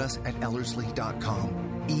visit us at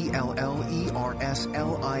ellerslie.com, ELLERSLIE.com.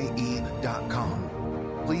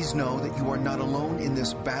 Please know that you are not alone in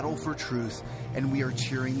this battle for truth, and we are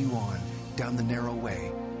cheering you on. down the narrow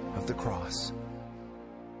way of the cross.